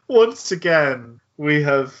 Once again, we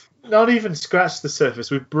have not even scratched the surface.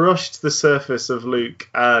 We've brushed the surface of Luke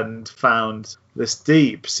and found this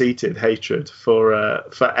deep-seated hatred for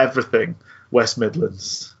everything West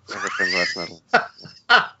Midlands. Everything West Midlands.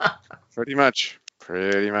 Pretty much.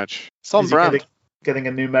 It's on brand. Getting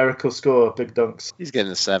a numerical score, Big Dunks. He's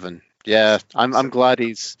getting a 7. Yeah, I'm glad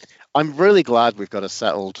I'm really glad we've got a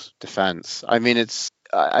settled defense. I mean,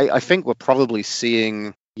 I think we're probably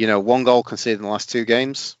seeing, 1 goal conceded in the last 2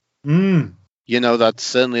 games. That's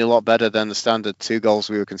certainly a lot better than the standard 2 goals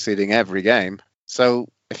we were conceding every game. So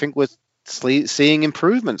I think we're seeing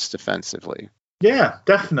improvements defensively. Yeah,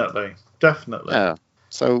 definitely. Yeah.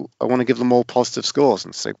 So I want to give them all positive scores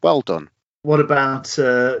and say, well done. What about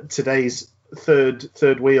today's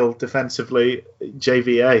third wheel defensively,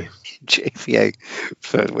 JVA? JVA,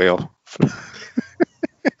 third wheel.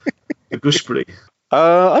 Gooseberry.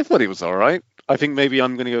 I thought he was all right. I think maybe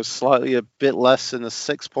I'm going to go slightly a bit less than a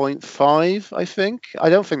 6.5, I think. I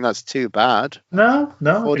don't think that's too bad. No,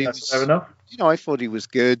 I think that's fair enough. I thought he was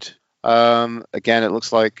good. Again, it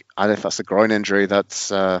looks like, I don't know if that's a groin injury.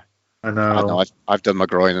 That's... I know. I've done my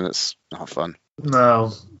groin and it's not fun.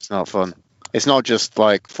 No. It's not fun. It's not just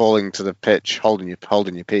like falling to the pitch, holding your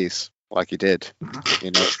piece like you did.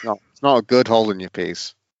 It's not a good holding your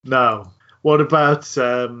piece. No. What about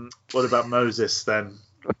Moses then?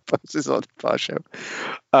 Moses Odubajo.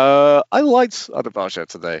 I liked Odubajo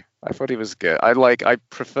today. I thought he was good. I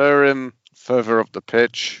prefer him Further up the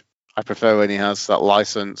pitch, I prefer when he has that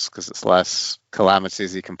license because it's less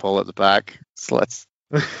calamities he can pull at the back. It's less.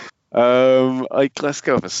 Let's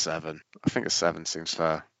go with a 7. I think a 7 seems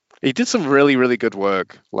fair. He did some really, really good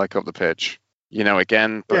work, like up the pitch.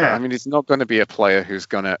 Again, but Yeah. I mean, he's not going to be a player who's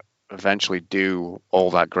going to eventually do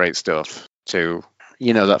all that great stuff to,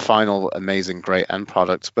 that final amazing, great end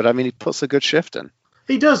product. But I mean, he puts a good shift in.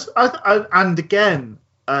 He does. And again,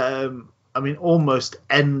 almost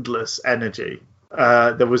endless energy.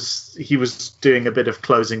 He was doing a bit of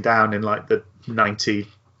closing down in like the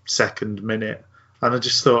 92nd minute. And I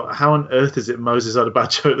just thought, how on earth is it Moses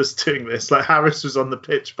Odubajo that's doing this? Like Harris was on the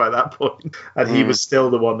pitch by that point, and he was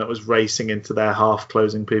still the one that was racing into their half,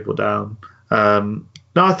 closing people down. No,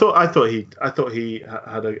 I thought he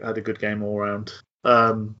had a good game all round.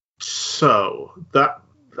 So that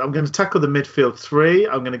I'm going to tackle the midfield 3.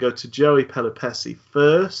 I'm going to go to Joey Pelupessy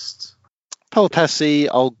first. Pelupessy,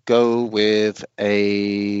 I'll go with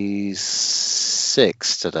a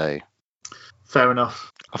 6 today. Fair enough.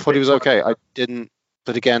 I thought he was okay. I didn't,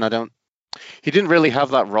 but again, I don't. He didn't really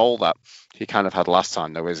have that role that he kind of had last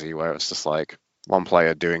time, though, is he? Where it's just like one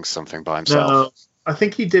player doing something by himself. No, I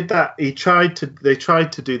think he did that. They tried to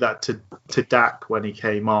do that to Dak when he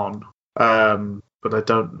came on, but I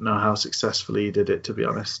don't know how successfully he did it, to be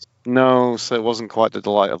honest. No, so it wasn't quite the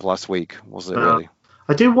delight of last week, was it? Really?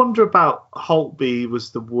 I do wonder about Holtby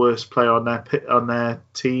was the worst player on their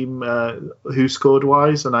team who scored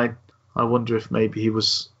wise, and I wonder if maybe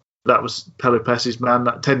that was Pelupessy's man.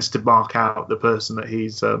 That tends to mark out the person that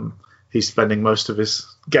he's spending most of his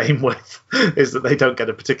game with, is that they don't get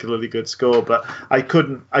a particularly good score. But I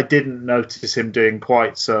didn't notice him doing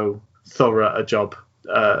quite so thorough a job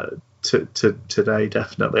today.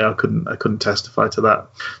 Definitely, I couldn't testify to that.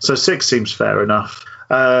 So 6 seems fair enough.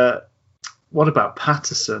 What about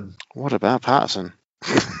Patterson?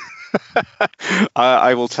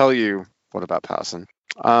 I will tell you what about Patterson.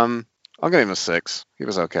 I'll give him a 6. He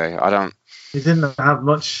was okay. He didn't have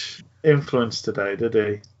much influence today, did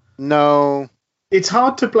he? No. It's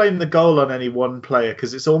hard to blame the goal on any one player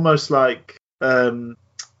because it's almost like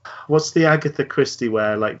what's the Agatha Christie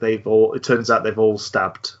where like it turns out they've all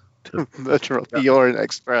stabbed. Murder of the Orient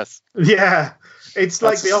Express. Yeah. It's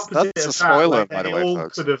like the opposite. That's a of spoiler, that. by the way,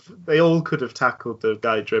 folks. They all could have tackled the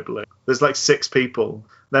guy dribbling. There's like 6 people.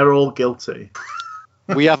 They're all guilty.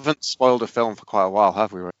 We haven't spoiled a film for quite a while,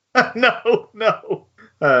 have we? No.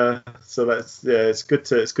 So it's good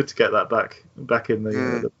to get that back in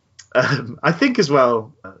the. I think as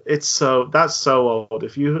well, that's so old.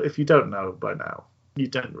 If you don't know by now, you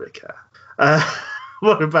don't really care.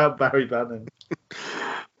 What about Barry Bannon?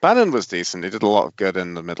 Bannon was decent. He did a lot of good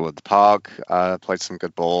in the middle of the park. Played some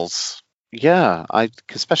good balls. Yeah,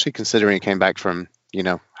 especially considering he came back from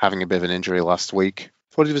having a bit of an injury last week.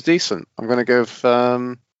 Thought he was decent. I'm going to give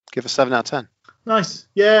a 7 out of 10. Nice.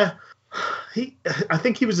 Yeah. I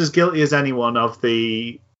think he was as guilty as anyone of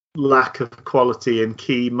the lack of quality in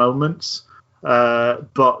key moments.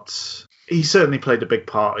 But he certainly played a big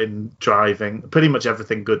part in driving pretty much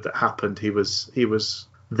everything good that happened. He was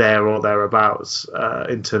there or thereabouts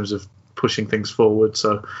in terms of pushing things forward.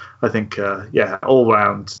 So I think, all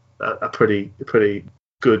round a pretty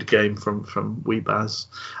good game from Weebaz.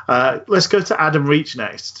 Let's go to Adam Reach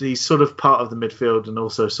next. He's sort of part of the midfield and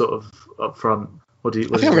also sort of up front. I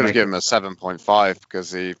think I'm going to give him a 7.5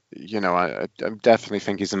 because I definitely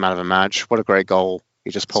think he's a man of a match. What a great goal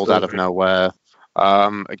he just pulled out of nowhere.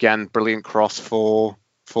 Again, brilliant cross for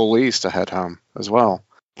Lees to head home as well,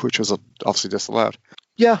 which was obviously disallowed.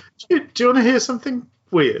 Yeah. Do you want to hear something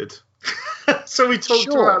weird? So we talked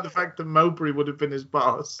about the fact that Mowbray would have been his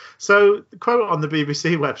boss. So quote on the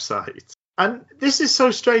BBC website. And this is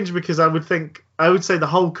so strange because I would say the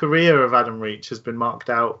whole career of Adam Reach has been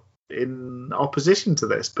marked out in opposition to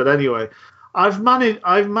this. But anyway, I've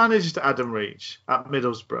managed Adam Reach at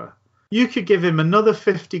Middlesbrough. You could give him another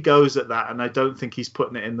 50 goes at that, and I don't think he's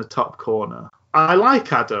putting it in the top corner. I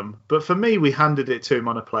like Adam, but for me, we handed it to him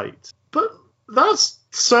on a plate. But that's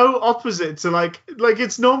so opposite to like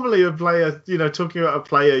it's normally a player, talking about a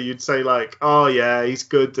player, you'd say like, oh yeah, he's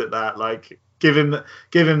good at that. Like give him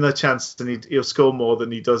the chance and he'll score more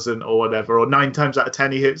than he doesn't or whatever. Or 9 times out of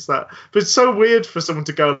 10 he hits that. But it's so weird for someone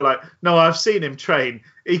to go like, no, I've seen him train.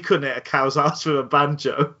 He couldn't hit a cow's ass with a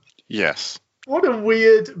banjo. Yes. What a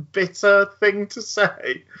weird, bitter thing to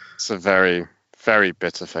say. It's a very, very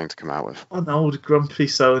bitter thing to come out with. An old grumpy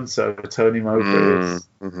so-and-so, Tony Mowbray is.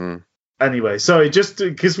 Mm-hmm. Anyway, sorry, just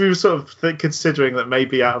because we were sort of considering that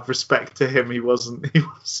maybe out of respect to him, he wasn't,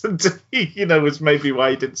 was maybe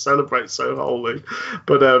why he didn't celebrate so wholly.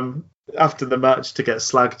 But after the match to get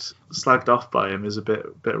slagged off by him is a bit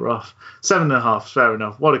rough. 7.5, fair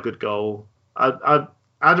enough. What a good goal.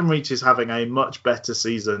 Adam Reach is having a much better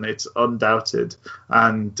season. It's undoubted,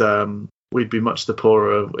 and we'd be much the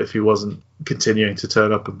poorer if he wasn't continuing to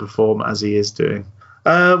turn up and perform as he is doing.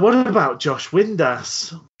 What about Josh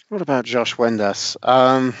Windass? What about Josh Windass?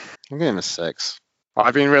 I'm giving him a 6.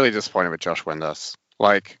 I've been really disappointed with Josh Windass.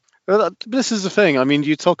 Like, this is the thing. I mean,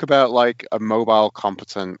 you talk about like a mobile,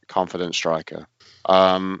 competent, confident striker.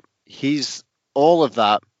 He's all of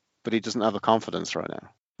that, but he doesn't have a confidence right now.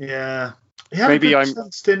 Yeah, he had maybe a good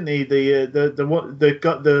sense, didn't he?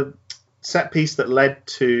 The set piece that led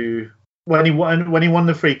to when he won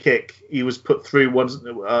the free kick, he was put through once,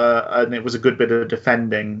 and it was a good bit of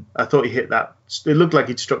defending. I thought he hit that. It looked like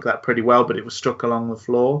he'd struck that pretty well, but it was struck along the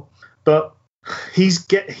floor. But he's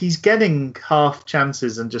getting half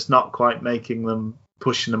chances and just not quite making them,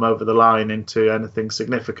 pushing them over the line into anything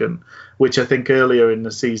significant. Which I think earlier in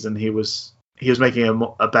the season he was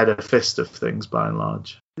making a better fist of things by and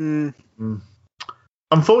large.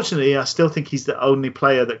 Unfortunately, I still think he's the only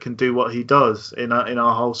player that can do what he does in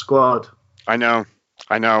our whole squad. I know, but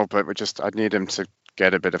I need him to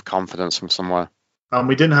get a bit of confidence from somewhere. And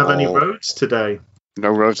we didn't have any Rhodes today. No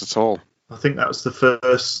Rhodes at all. I think that was the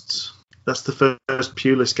first. That's the first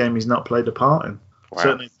Pulis game he's not played a part in. Wow.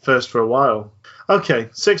 Certainly the first for a while. Okay,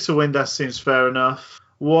 6 for Windass seems fair enough.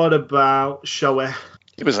 What about Shoei?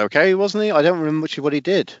 He was okay, wasn't he? I don't remember much of what he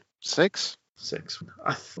did. 6? 6.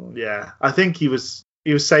 I think he was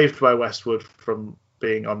saved by Westwood from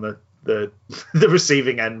being on the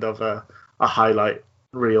receiving end of a highlight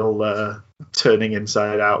reel turning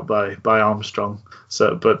inside out by Armstrong.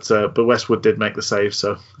 So, but Westwood did make the save,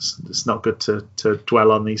 so it's not good to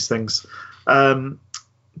dwell on these things.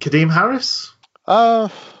 Kadeem Harris?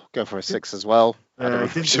 Go for a 6 as well. I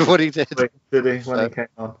don't know what he did. Did he when he came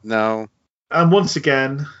on? No. And once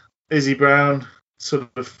again, Izzy Brown sort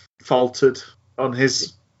of faltered on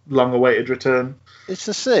his long-awaited return. It's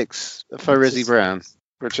a 6 for Izzy Brown,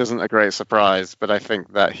 which isn't a great surprise, but I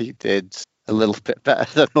think that he did a little bit better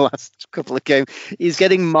than the last couple of games. He's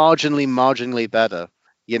getting marginally better.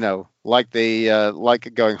 You know, like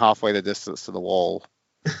going halfway the distance to the wall.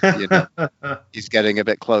 You know, he's getting a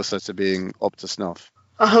bit closer to being up to snuff.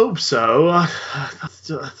 I hope so. I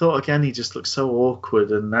thought again he just looked so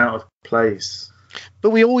awkward and out of place.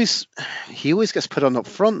 But he always gets put on up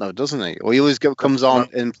front though, doesn't he? Or he always comes on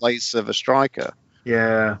in place of a striker.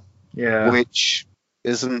 Yeah. Which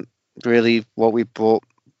isn't really what we brought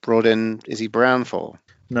in Izzy Brown for.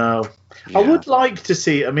 No. Yeah. I would like to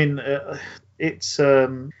see. I mean, it's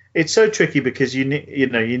so tricky because you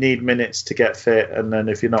need minutes to get fit, and then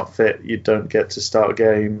if you're not fit, you don't get to start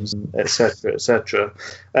games, etc., etc.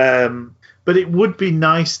 But it would be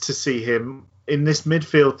nice to see him in this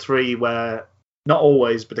midfield three, where not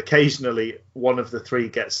always, but occasionally, one of the three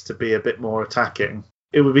gets to be a bit more attacking.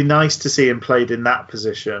 It would be nice to see him played in that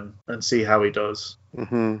position and see how he does.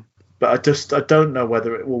 Mm-hmm. But I don't know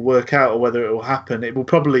whether it will work out or whether it will happen. It will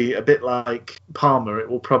probably, a bit like Palmer, it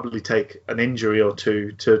will probably take an injury or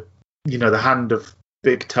two to, the hand of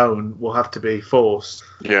Big Tone will have to be forced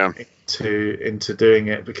into doing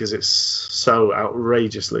it because it's so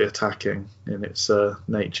outrageously attacking in its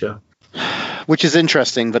nature. Which is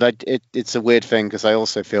interesting, but it's a weird thing because I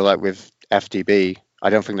also feel like with FDB, I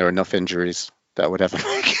don't think there are enough injuries that would ever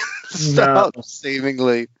make him start,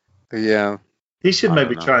 seemingly. Yeah. He should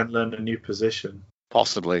maybe try and learn a new position.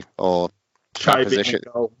 Possibly. Or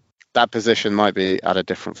that position might be at a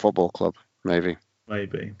different football club, maybe.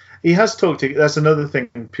 Maybe. He has talked to, that's another thing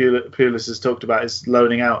Pulis has talked about, is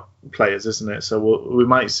loaning out players, isn't it? So we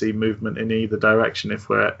might see movement in either direction if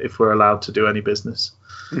we're allowed to do any business.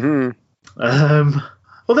 Mm-hmm.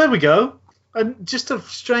 Well, there we go. And just a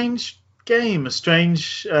strange game, a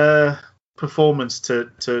strange performance to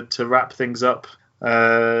wrap things up.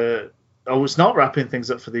 It's not wrapping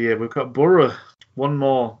things up for the year. We've got Borough. One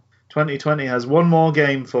more. 2020 has one more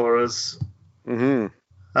game for us.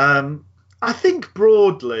 Mm-hmm. I think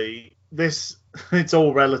broadly, it's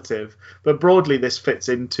all relative, but broadly this fits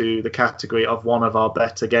into the category of one of our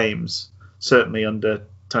better games, certainly under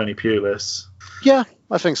Tony Pulis. Yeah,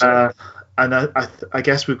 I think so. And I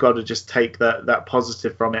guess we've got to just take that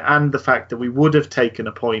positive from it, and the fact that we would have taken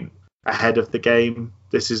a point ahead of the game.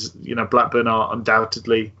 This is, Blackburn are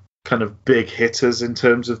undoubtedly kind of big hitters in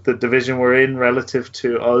terms of the division we're in relative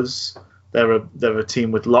to us. They're a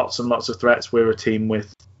team with lots and lots of threats. We're a team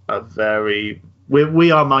with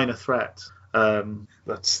we are minor threat.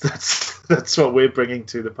 That's what we're bringing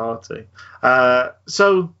to the party.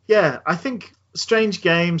 So yeah, I think strange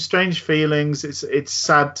game, strange feelings. It's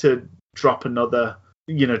sad to drop another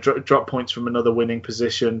drop points from another winning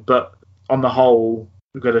position. But on the whole,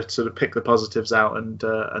 we've got to sort of pick the positives out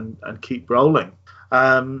and keep rolling.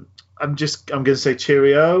 I'm going to say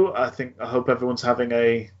cheerio. I hope everyone's having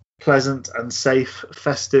a pleasant and safe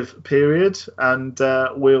festive period, and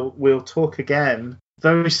we'll talk again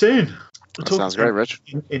very soon. That sounds great, Rich.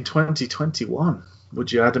 In 2021,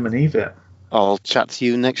 would you Adam and Eve it? I'll chat to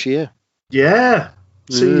you next year. Yeah.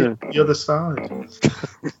 See you on the other side.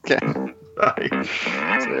 Okay. Bye.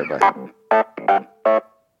 See you, bye.